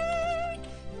free.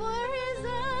 For His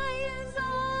eye is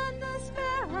on the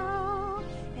sparrow,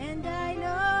 and I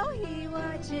know He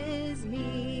watches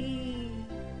me.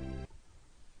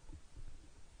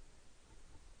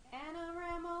 Anna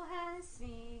Rammel has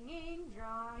singing,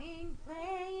 drawing,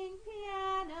 playing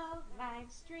piano, live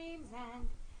streams, and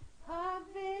pub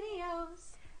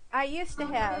videos. I used to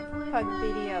have pug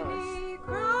videos.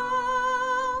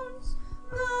 Crowns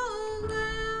the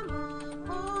Lamb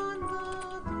upon the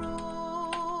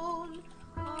throne.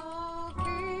 All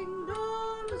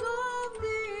kingdoms of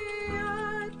the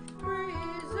earth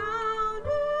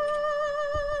resounding.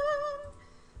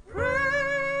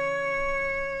 Praise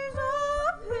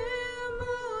of Him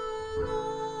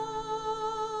alone.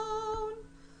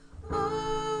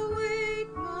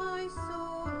 Awake my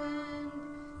soul and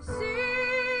sing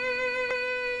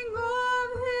of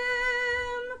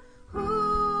Him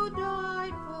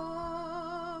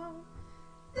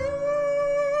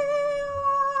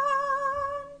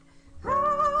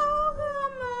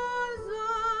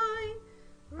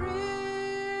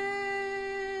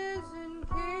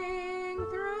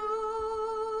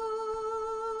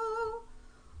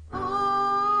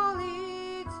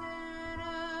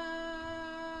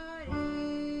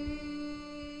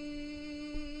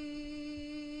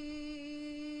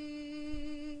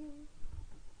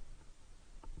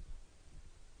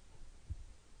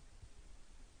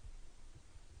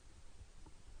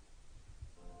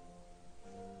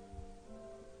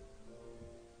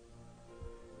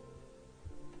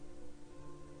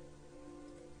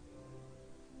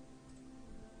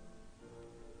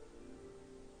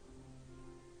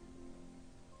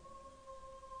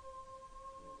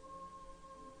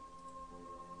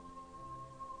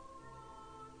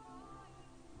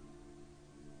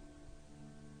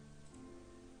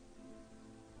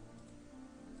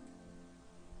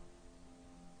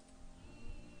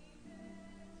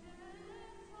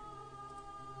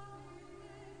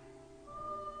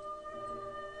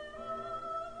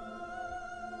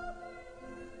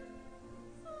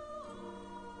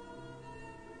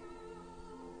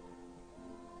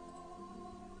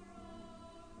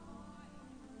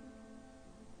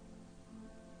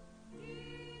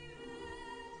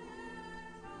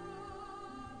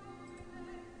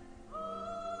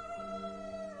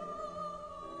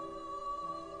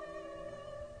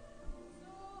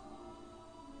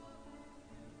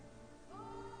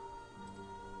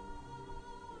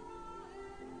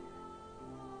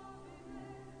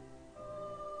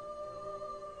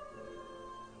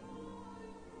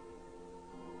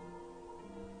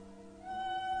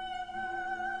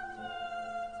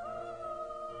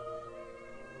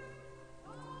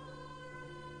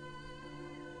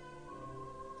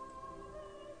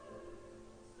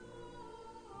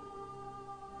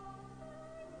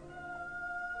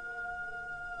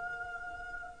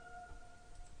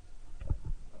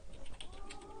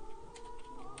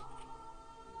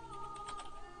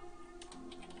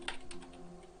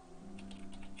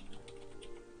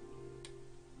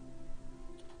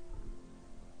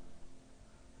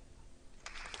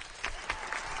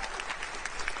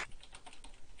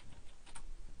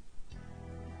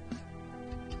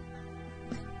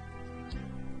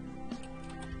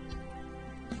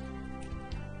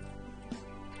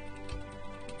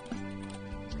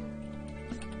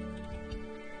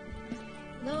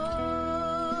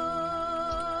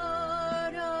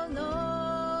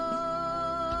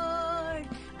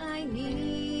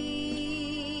need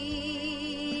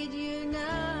you now.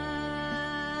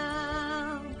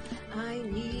 I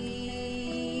need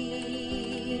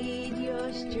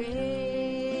your strength.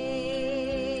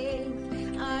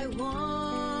 I want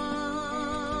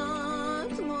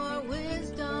more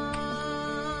wisdom.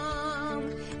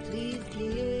 Please give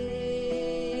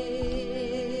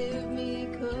me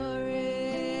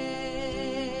courage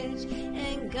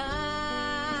and guide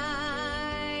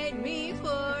me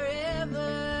forever.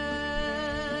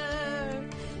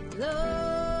 Lord,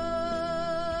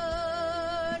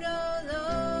 oh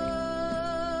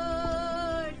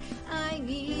Lord, I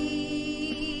need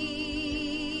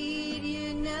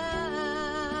you now.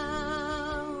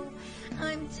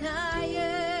 I'm tired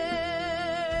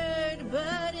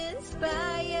but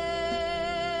inspired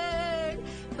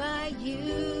by you,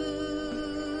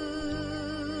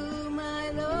 my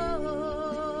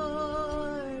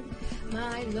Lord,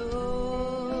 my Lord,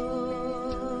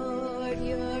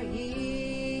 you're here.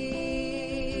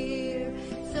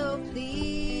 So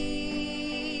please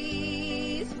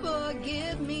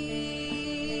forgive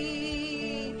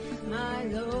me, my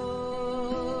Lord,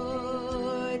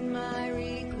 my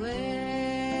requests.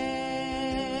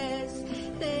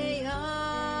 They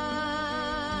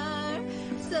are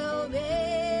so many.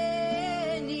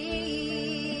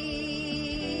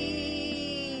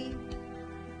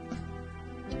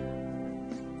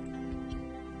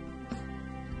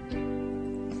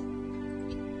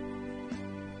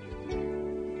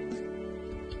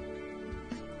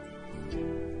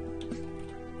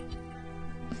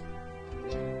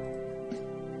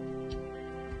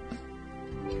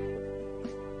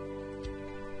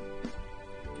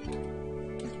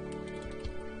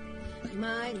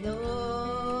 My Lord,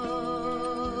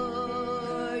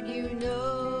 you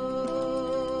know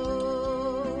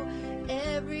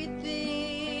everything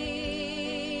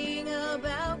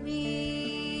about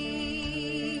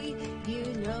me. You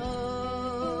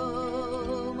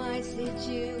know my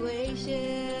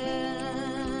situation.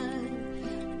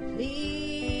 Please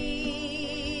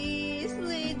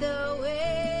lead the way.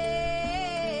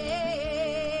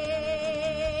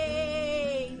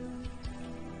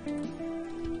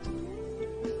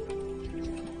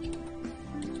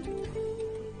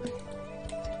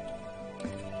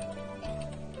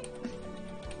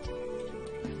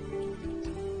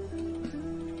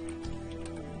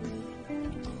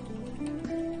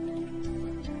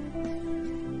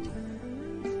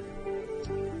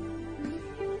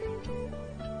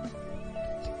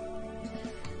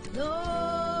 Lord,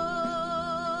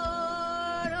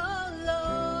 oh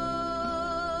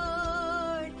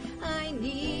Lord, I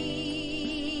need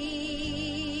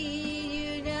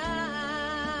you now.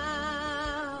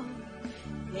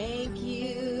 Thank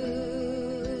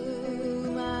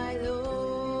you, my Lord,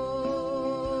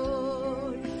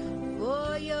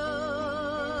 for your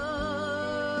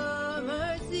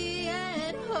mercy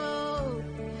and hope,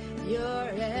 your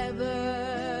everlasting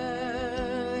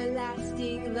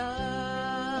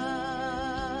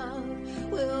love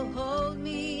will hold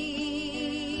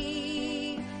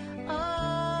me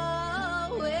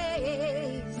always.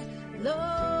 Lord,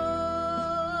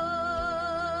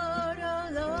 oh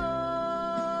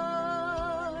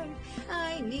Lord,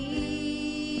 I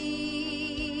need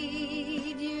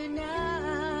you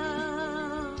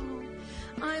now.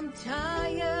 I'm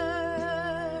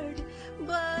tired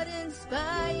but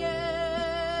inspired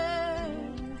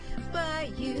by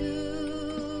you,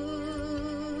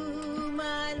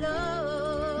 my Lord,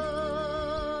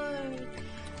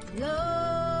 Lord,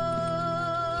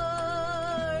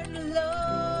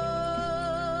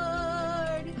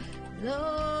 Lord,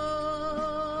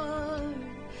 Lord,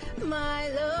 my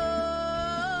Lord,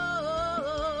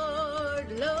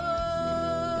 Lord,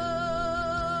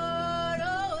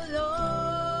 oh Lord,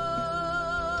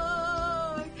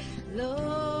 Lord,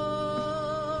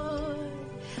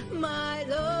 my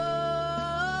Lord.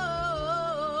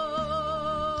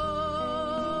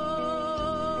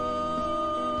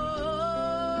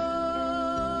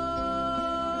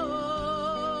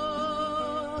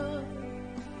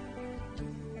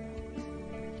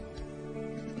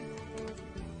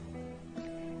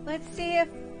 Let's see if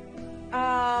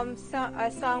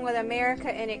a song with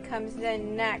America in it comes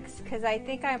in next, because I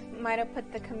think I might have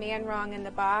put the command wrong in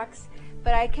the box,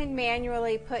 but I can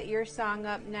manually put your song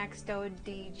up next,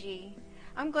 ODG.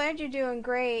 I'm glad you're doing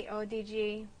great,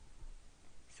 ODG.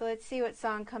 So let's see what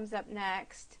song comes up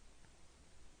next.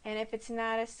 And if it's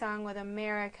not a song with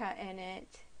America in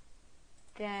it,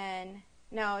 then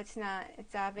no, it's not.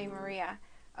 It's Ave Maria.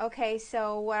 Okay,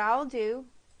 so what I'll do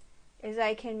is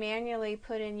I can manually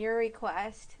put in your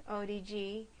request,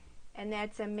 ODG, and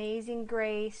that's Amazing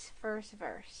Grace, first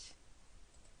verse.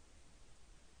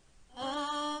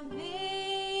 Amazing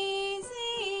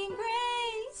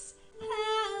grace,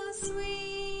 how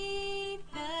sweet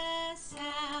the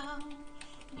sound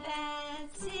that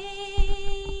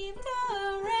saved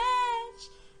a wretch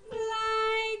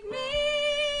like me.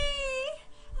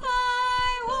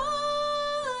 I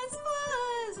once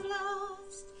was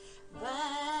lost,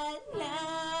 but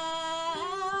now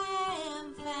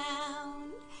am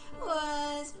found.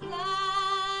 Was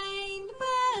blind,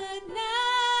 but now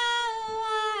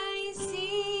I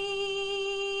see.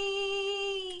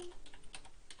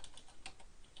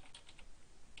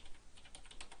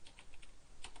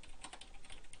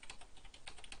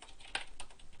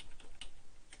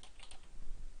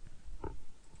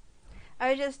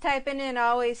 I was just typing in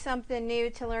always something new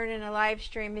to learn in a live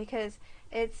stream because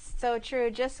it's so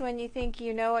true. Just when you think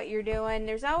you know what you're doing,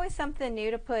 there's always something new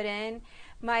to put in.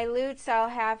 My lutes, I'll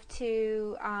have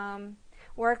to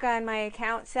work on my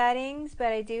account settings, but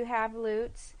I do have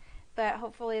lutes. But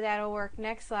hopefully that'll work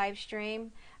next live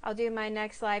stream. I'll do my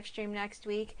next live stream next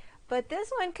week. But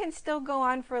this one can still go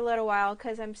on for a little while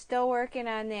because I'm still working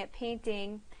on that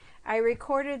painting. I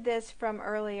recorded this from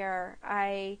earlier.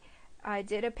 I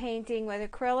did a painting with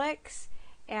acrylics,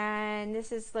 and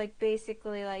this is like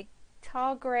basically like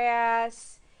tall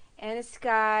grass and a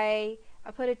sky.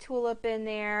 I put a tulip in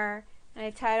there, and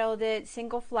I titled it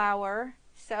Single Flower.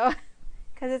 So,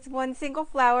 because it's one single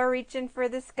flower reaching for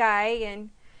the sky,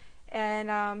 and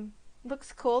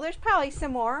looks cool. There's probably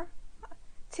some more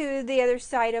to the other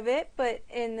side of it, but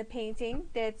in the painting,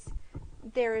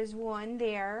 there is one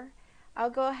there.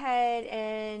 I'll go ahead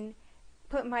and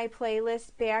put my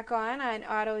playlist back on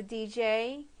Auto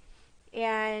DJ,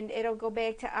 and it'll go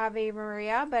back to Ave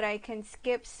Maria, but I can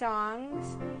skip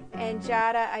songs. And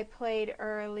Jada I played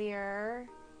earlier.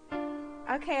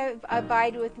 Okay,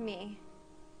 Abide With Me.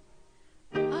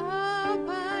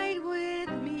 Abide with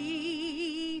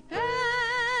me,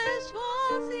 fast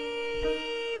falls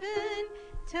eventide.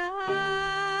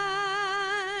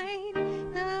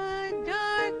 The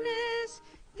darkness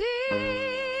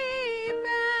deepens.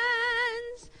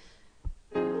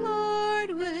 Lord,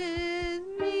 with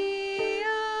me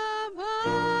abide.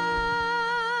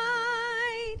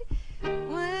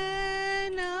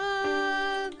 When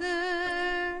other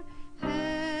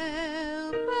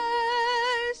helpers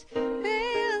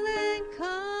fail and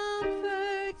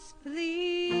comforts flee,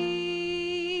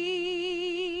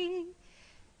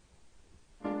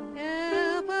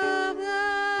 help of the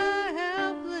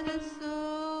helpless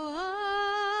soul,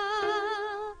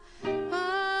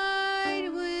 abide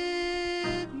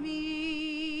with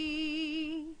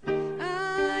me.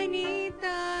 I need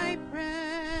thy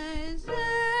presence,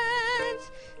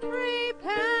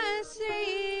 repassing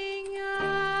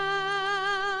hour.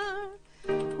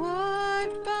 What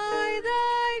by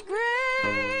thy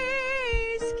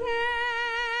grace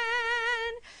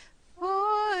can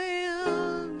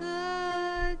foil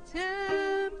the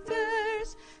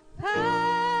tempter's power?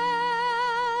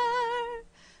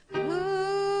 Who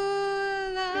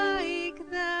like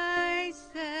thyself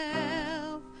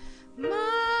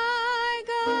my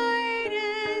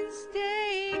guidance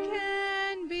stay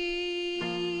can be?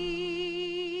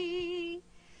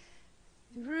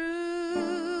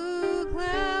 Through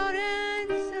cloud and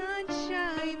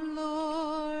sunshine,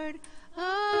 Lord,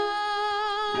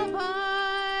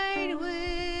 abide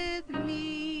with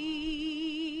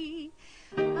me.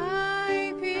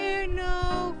 I fear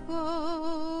no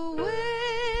foe,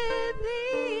 with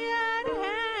thee at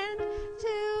hand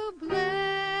to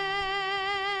bless.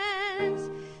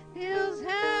 Ills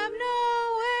have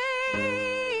no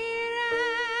weight,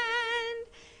 and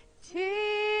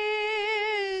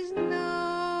 'tis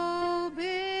no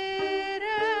bitterness.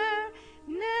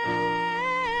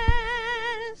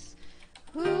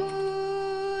 Who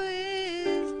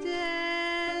is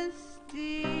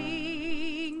destined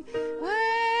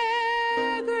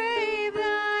where grave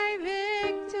thy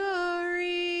victory?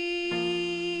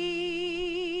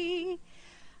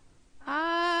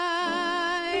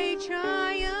 I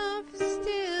triumph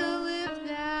still if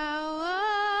thou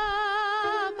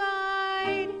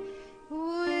abide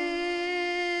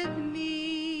with me.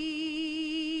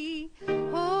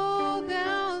 Hold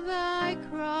thou thy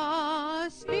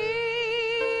cross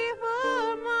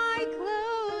before my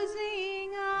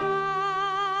closing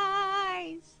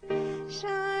eyes.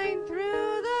 Shine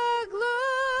through the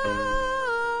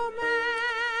gloom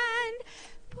and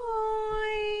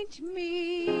point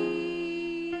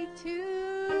me to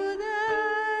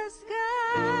the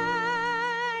skies.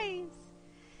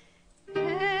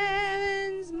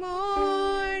 Heaven's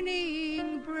morning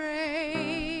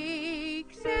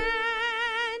breaks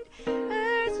and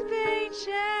earth's faint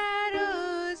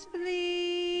shadows flee.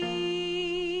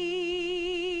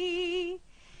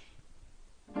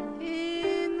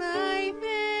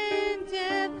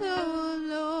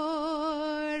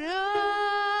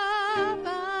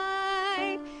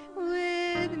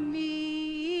 with me.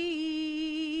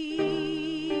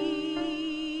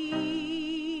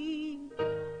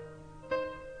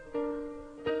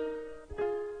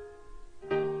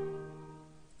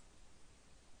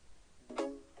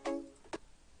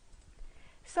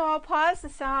 So I'll pause the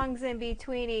songs in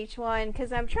between each one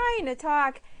because I'm trying to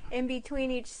talk in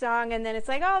between each song, and then it's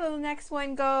like, oh, the next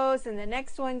one goes and the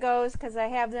next one goes because I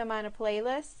have them on a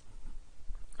playlist.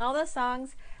 All the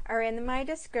songs are in my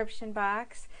description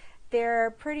box.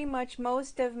 They're pretty much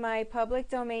most of my public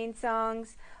domain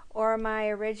songs or my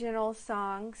original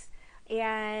songs,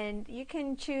 and you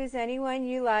can choose any one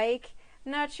you like.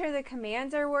 I'm not sure the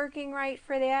commands are working right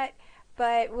for that,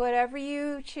 but whatever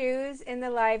you choose in the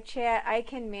live chat, I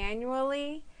can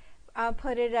manually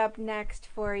put it up next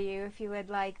for you if you would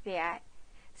like that.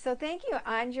 So thank you,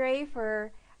 Andre,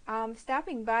 for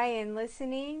stopping by and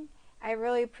listening. I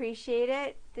really appreciate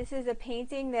it. This is a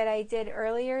painting that I did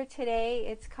earlier today.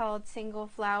 It's called Single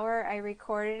Flower. I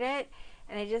recorded it,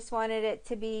 and I just wanted it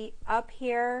to be up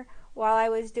here while I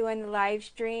was doing the live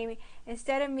stream.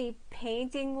 Instead of me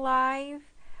painting live,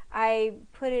 I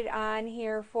put it on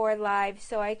here for live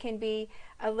so I can be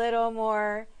a little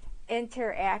more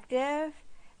interactive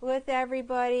with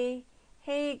everybody.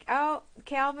 Hey, oh,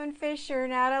 Calvin Fisher,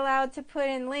 not allowed to put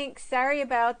in links. Sorry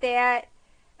about that.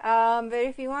 But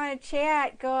if you want to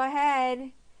chat, go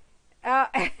ahead.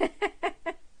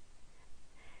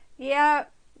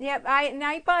 Yep.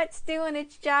 Nightbot's doing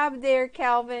its job there,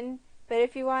 Calvin. But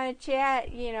if you want to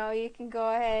chat, you know, you can go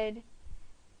ahead.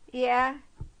 Yeah.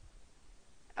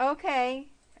 Okay.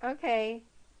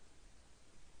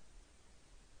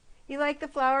 You like the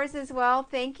flowers as well?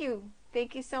 Thank you.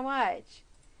 Thank you so much.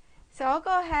 So I'll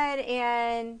go ahead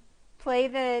and play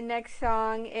the next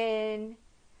song in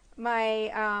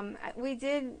my, we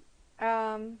did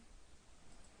that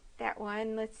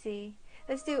one. Let's see.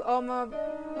 Let's do O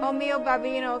Mio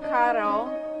Babino Caro.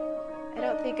 I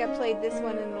don't think I played this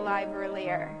one in the live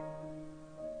earlier.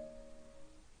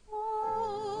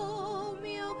 Oh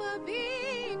mio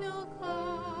bambino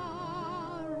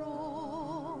caro,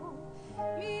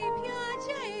 mi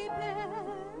piace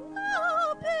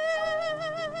bello,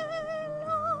 bello,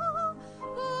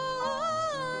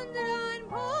 andrà in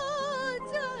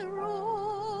Pozza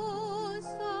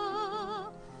Rossa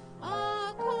a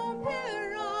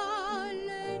comprare l'anello.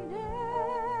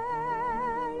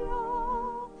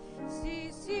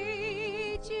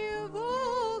 Sì, ci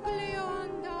voglio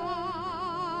andare,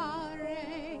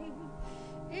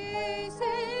 e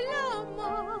se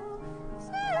l'ama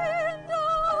sento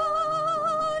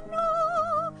no,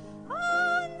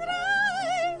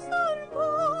 andrei sul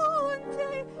monte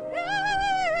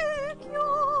vecchio,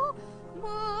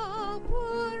 ma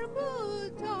per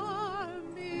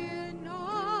buttarmi in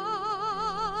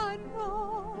anno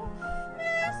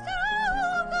mi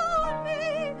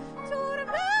strugolmi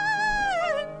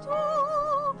tormento,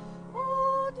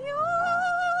 odio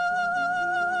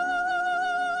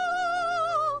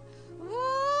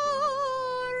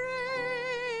vorrei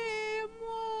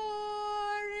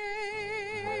morir.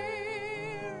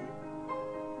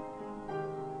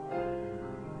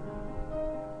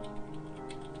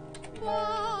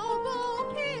 Babbo,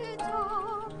 pietà,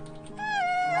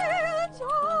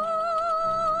 pietà.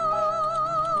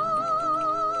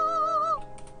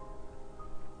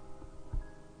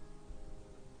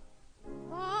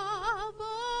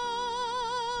 Babbo,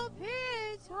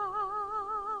 pietà,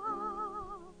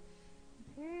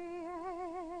 pietà.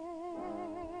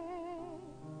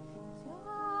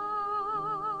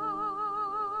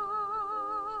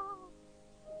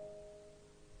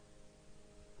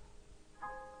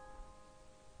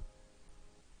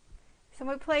 So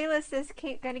my playlist is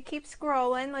going to keep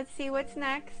scrolling. Let's see what's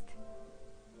next.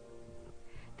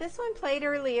 This one played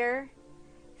earlier,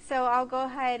 so I'll go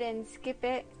ahead and skip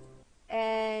it.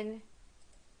 And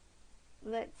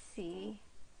let's see.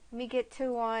 Let me get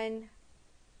to one.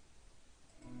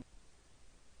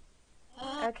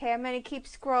 Okay, I'm going to keep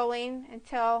scrolling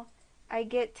until I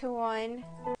get to one.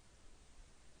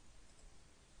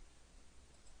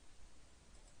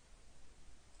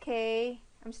 Okay,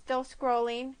 I'm still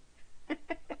scrolling.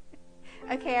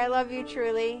 Okay, I love you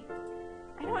truly.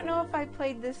 I don't know if I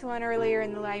played this one earlier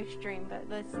in the live stream, but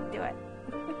let's do it.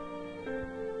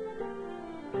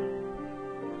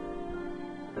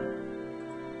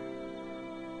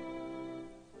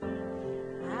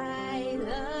 I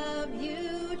love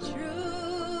you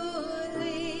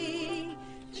truly,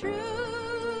 truly,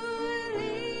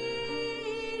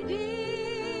 dear.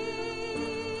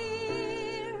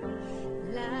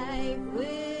 Life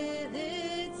with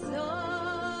its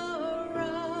sorrow,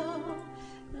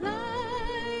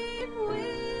 life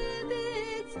with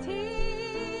its tears.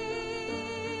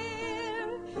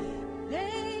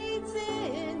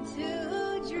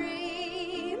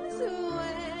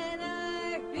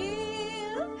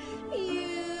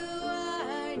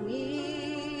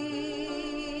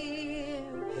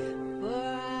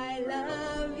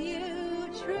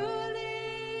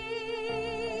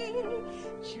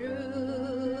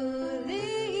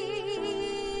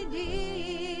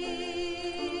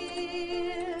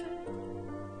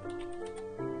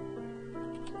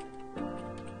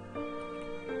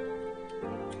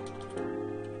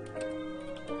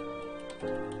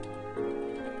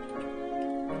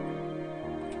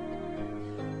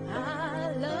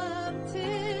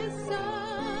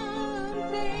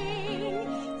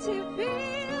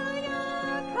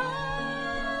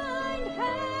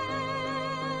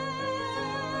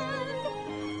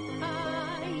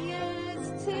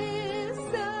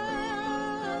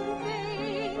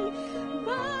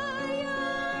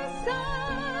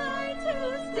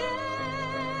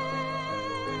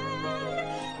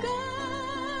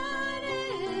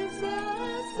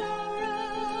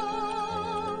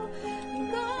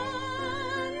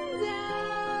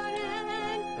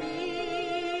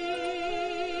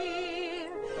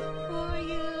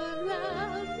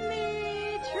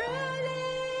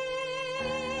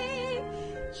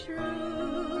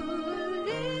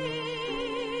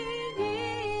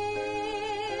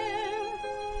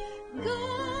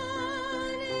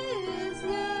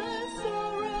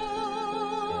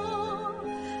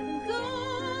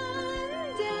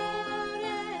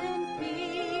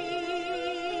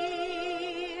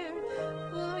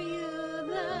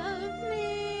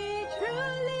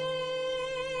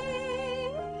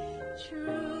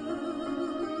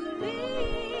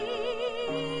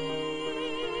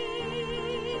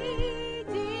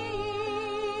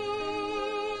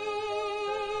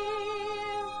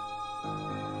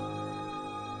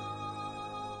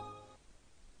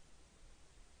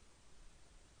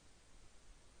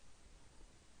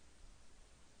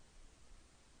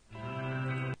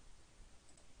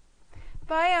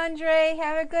 Bye, Andre.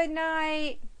 Have a good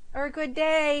night or a good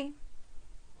day.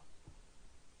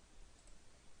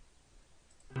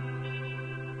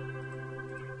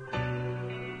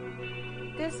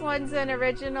 This one's an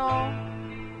original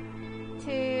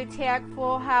to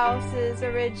Tactful House's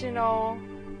original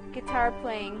guitar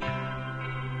playing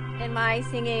and my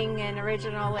singing and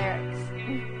original lyrics.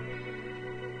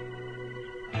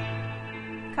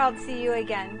 Called See You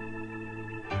Again.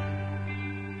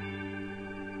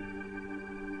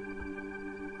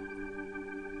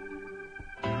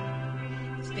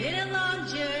 It's been a long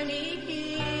journey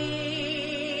here,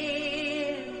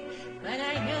 but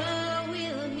I know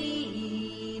we'll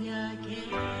meet again.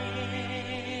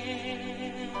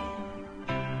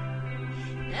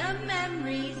 The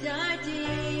memories are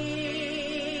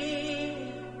dear,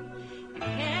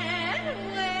 can't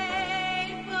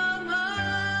wait for more.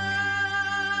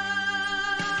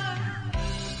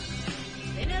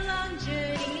 It's been a long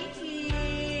journey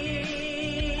here,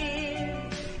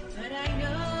 but I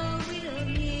know we'll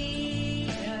meet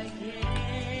again.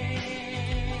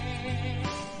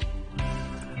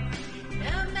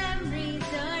 The memories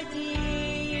are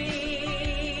dear,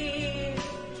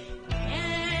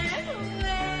 can't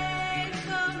wait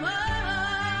for more.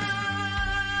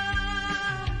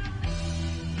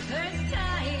 First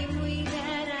time we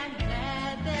met, I'm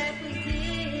glad that we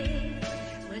did.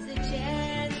 Was a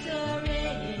chance or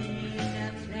in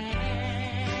a plan?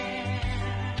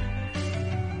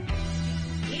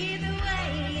 Either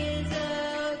way is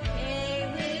okay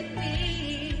with me.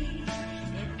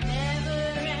 It never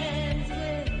ends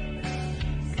with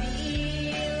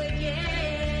see you again.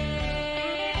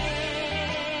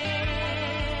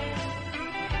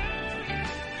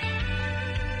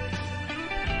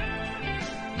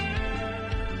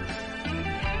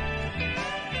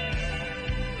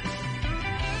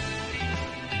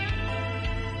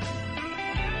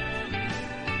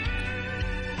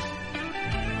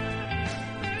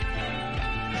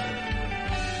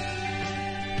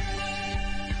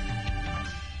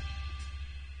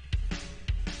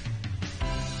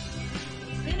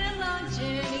 It's been a long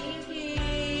journey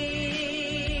here,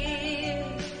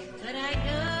 but I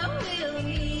know we'll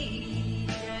meet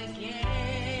again.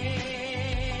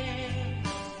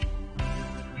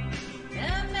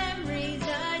 The memories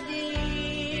are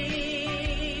dear,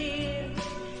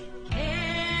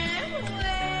 can't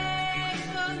wait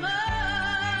for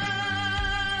more.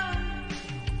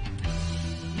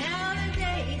 Now the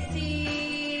days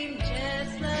seem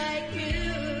just like you,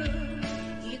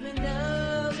 even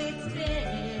though it's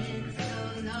been so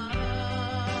long.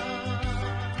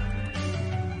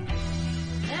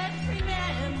 Let's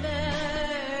remember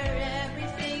every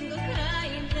single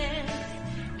kindness,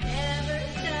 never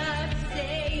stop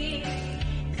saying,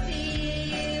 see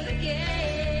you again.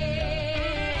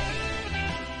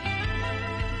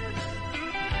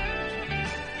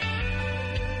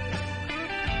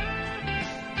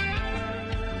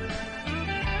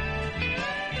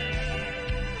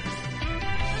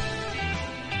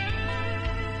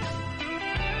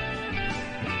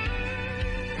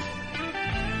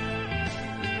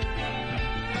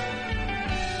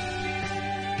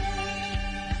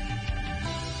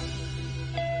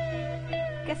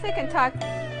 Guess I can talk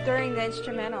during the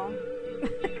instrumental.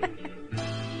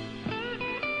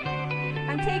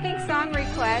 I'm taking song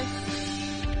requests.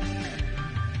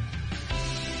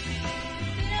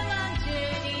 Been a long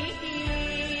journey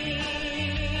here,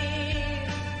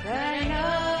 But I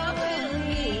know we'll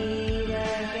meet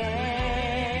again.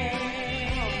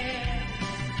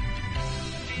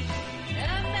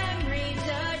 the memories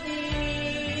are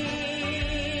dear,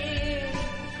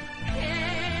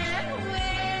 can't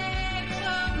wait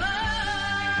for more.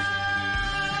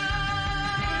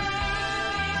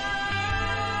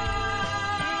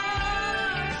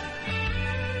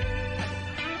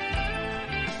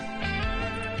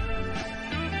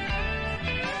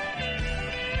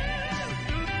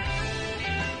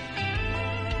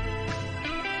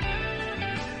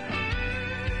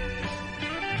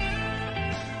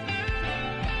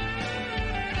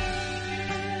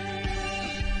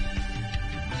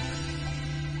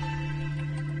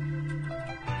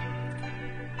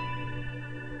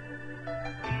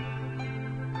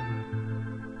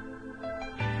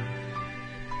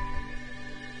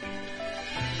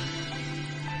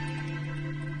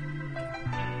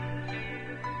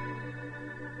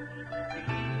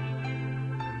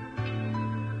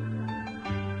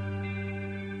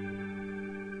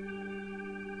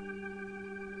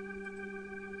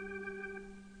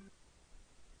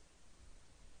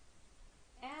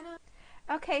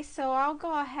 Okay, so I'll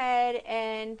go ahead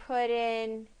and put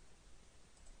in,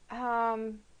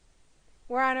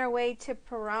 we're on our way to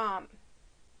Pahrump.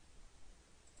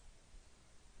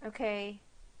 Okay,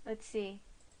 let's see.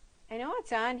 I know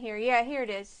it's on here. Yeah, here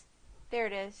it is. There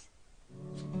it is.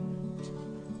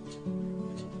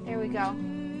 There we go.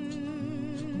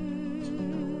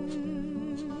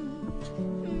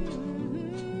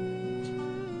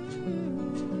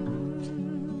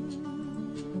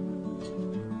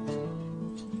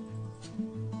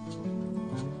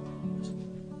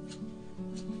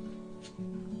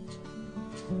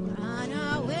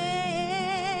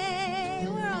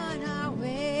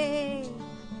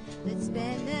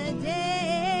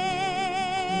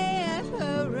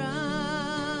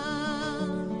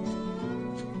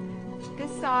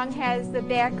 Song has the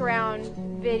background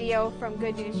video from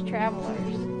Good News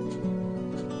Travelers.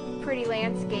 Pretty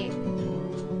landscape.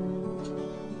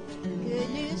 Good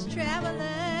News Travelers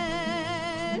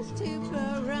to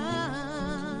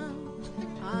Pahrump,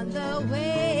 on the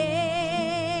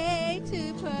way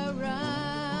to Pahrump.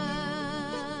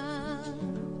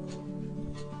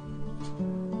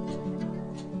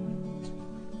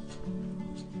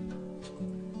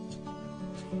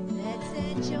 Let's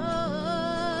enjoy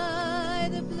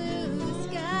the blue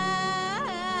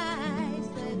skies,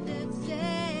 let them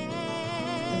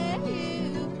set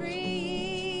you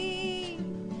free.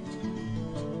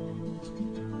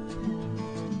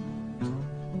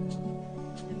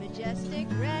 The majestic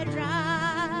red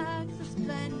rocks, a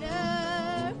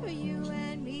splendor for you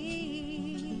and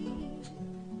me.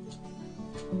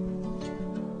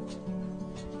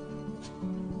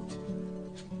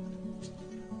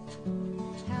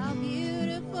 How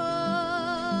beautiful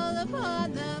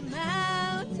upon the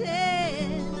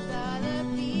mountains are the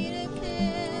feet of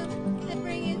him that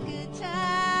bringeth good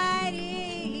tidings.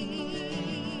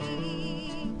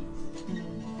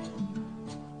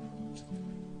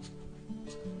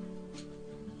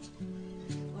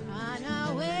 We're on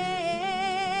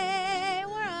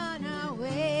our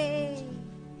way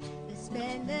to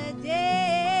spend the day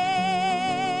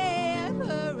at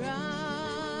Pahrump.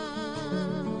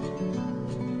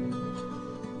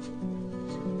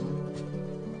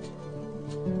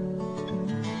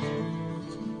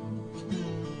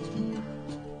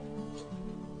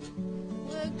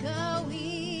 We're going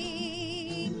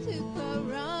to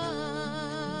Pahrump.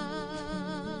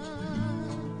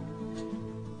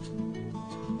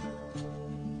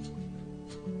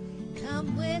 Come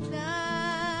with us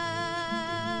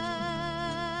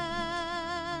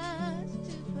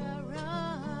to Pahrump.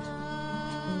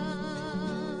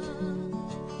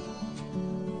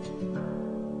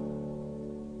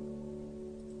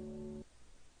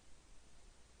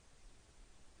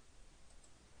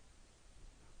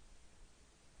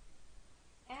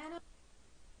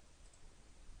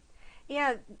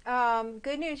 Yeah,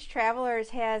 Good News Travelers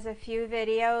has a few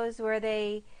videos where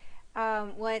they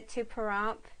went to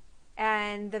Pahrump,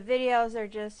 and the videos are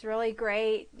just really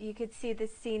great. You could see the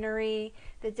scenery,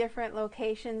 the different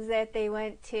locations that they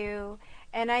went to,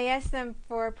 and I asked them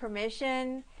for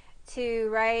permission to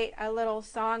write a little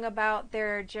song about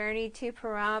their journey to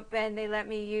Pahrump, and they let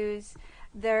me use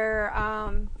their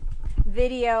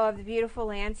video of the beautiful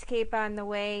landscape on the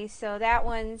way. So that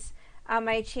one's on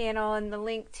my channel, and the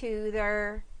link to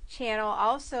their channel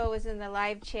also is in the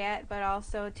live chat, but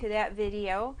also to that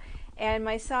video. And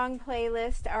my song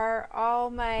playlist are all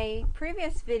my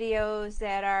previous videos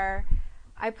that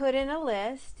I put in a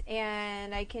list,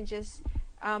 and I can just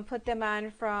put them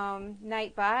on from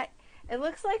Nightbot. It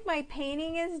looks like my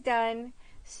painting is done,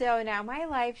 so now my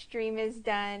live stream is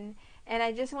done, and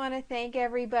I just want to thank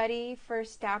everybody for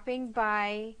stopping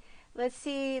by. Let's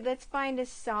find a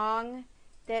song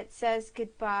that says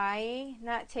goodbye,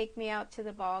 not Take Me Out to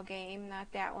the Ball Game,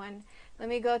 not that one. Let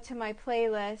me go to my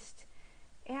playlist,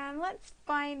 and let's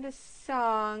find a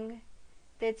song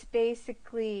that's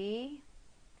basically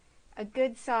a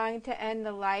good song to end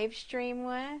the live stream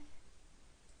with.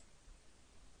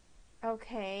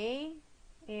 Okay,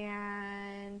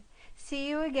 and See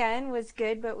You Again was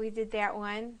good, but we did that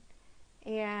one.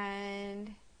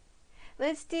 And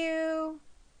let's do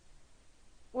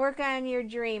Work on Your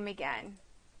Dream again.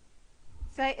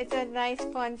 So it's a nice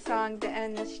fun song to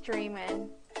end the stream in.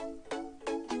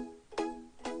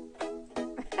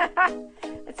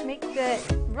 Let's make it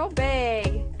real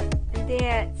big and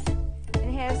dance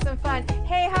and have some fun.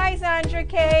 Hey, hi Zandra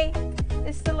K.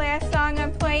 This is the last song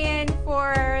I'm playing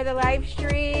for the live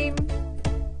stream.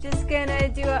 Just gonna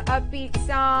do an upbeat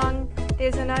song.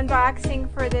 There's an unboxing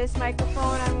for this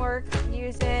microphone I'm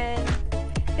using.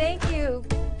 Thank you,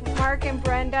 Mark and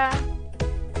Brenda.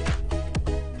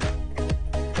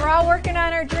 We're all working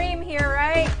on our dream here,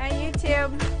 right?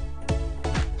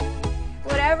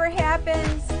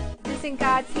 is in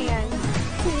God's hands.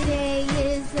 Today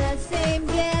is the same,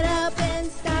 get up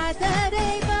and start the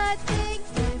day, but think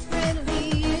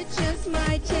differently, it just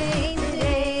might change.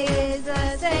 Today is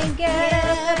the same, get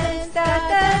up and start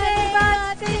the day,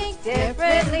 but think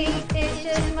differently, it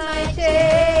just might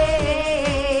change.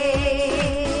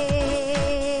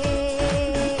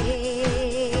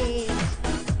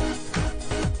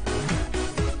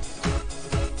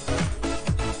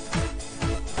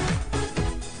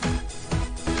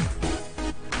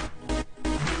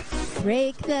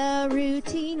 Break the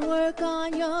routine, work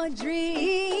on your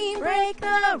dream. Break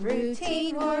the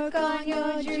routine, work on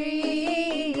your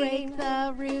dream. Break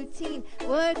the routine,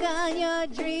 work on your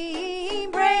dream.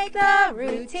 Break the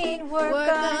routine, work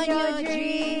on your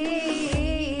dream.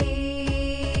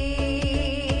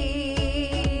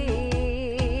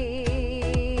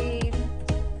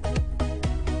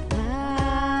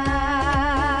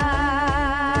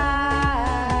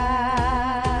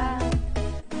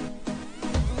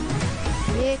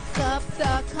 Pick up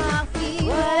the coffee,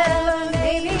 whatever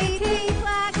may be tea,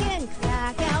 clack and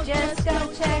clack out, just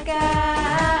go check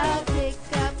out. Pick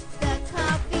up the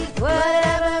coffee,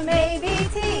 Whatever may be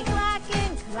tea, clack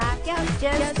and clack out,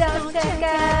 just don't check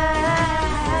out.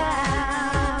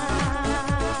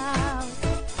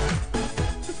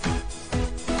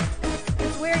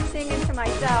 It's weird singing to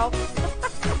myself,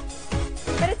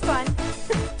 but it's fun.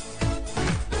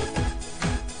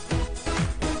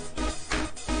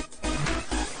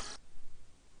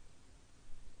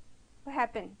 What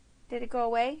happened? Did it go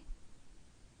away?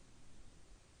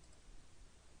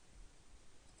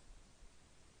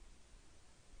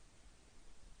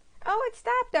 Oh, it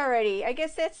stopped already. I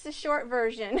guess that's the short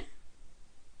version.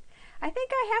 I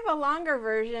think I have a longer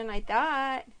version, I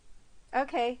thought.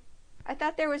 Okay. I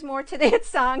thought there was more to that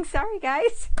song. Sorry,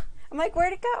 guys. I'm like,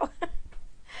 where'd it go?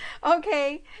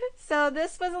 Okay, so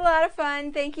this was a lot of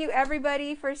fun. Thank you,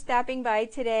 everybody, for stopping by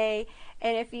today.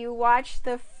 And if you watched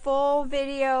the full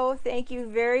video, thank you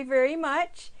very, very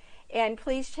much. And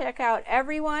please check out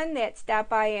everyone that stopped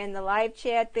by in the live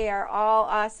chat. They are all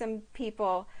awesome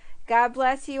people. God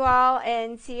bless you all,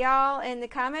 and see y'all in the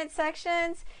comment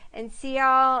sections, and see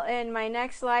y'all in my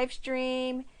next live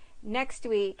stream next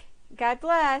week. God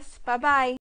bless. Bye-bye.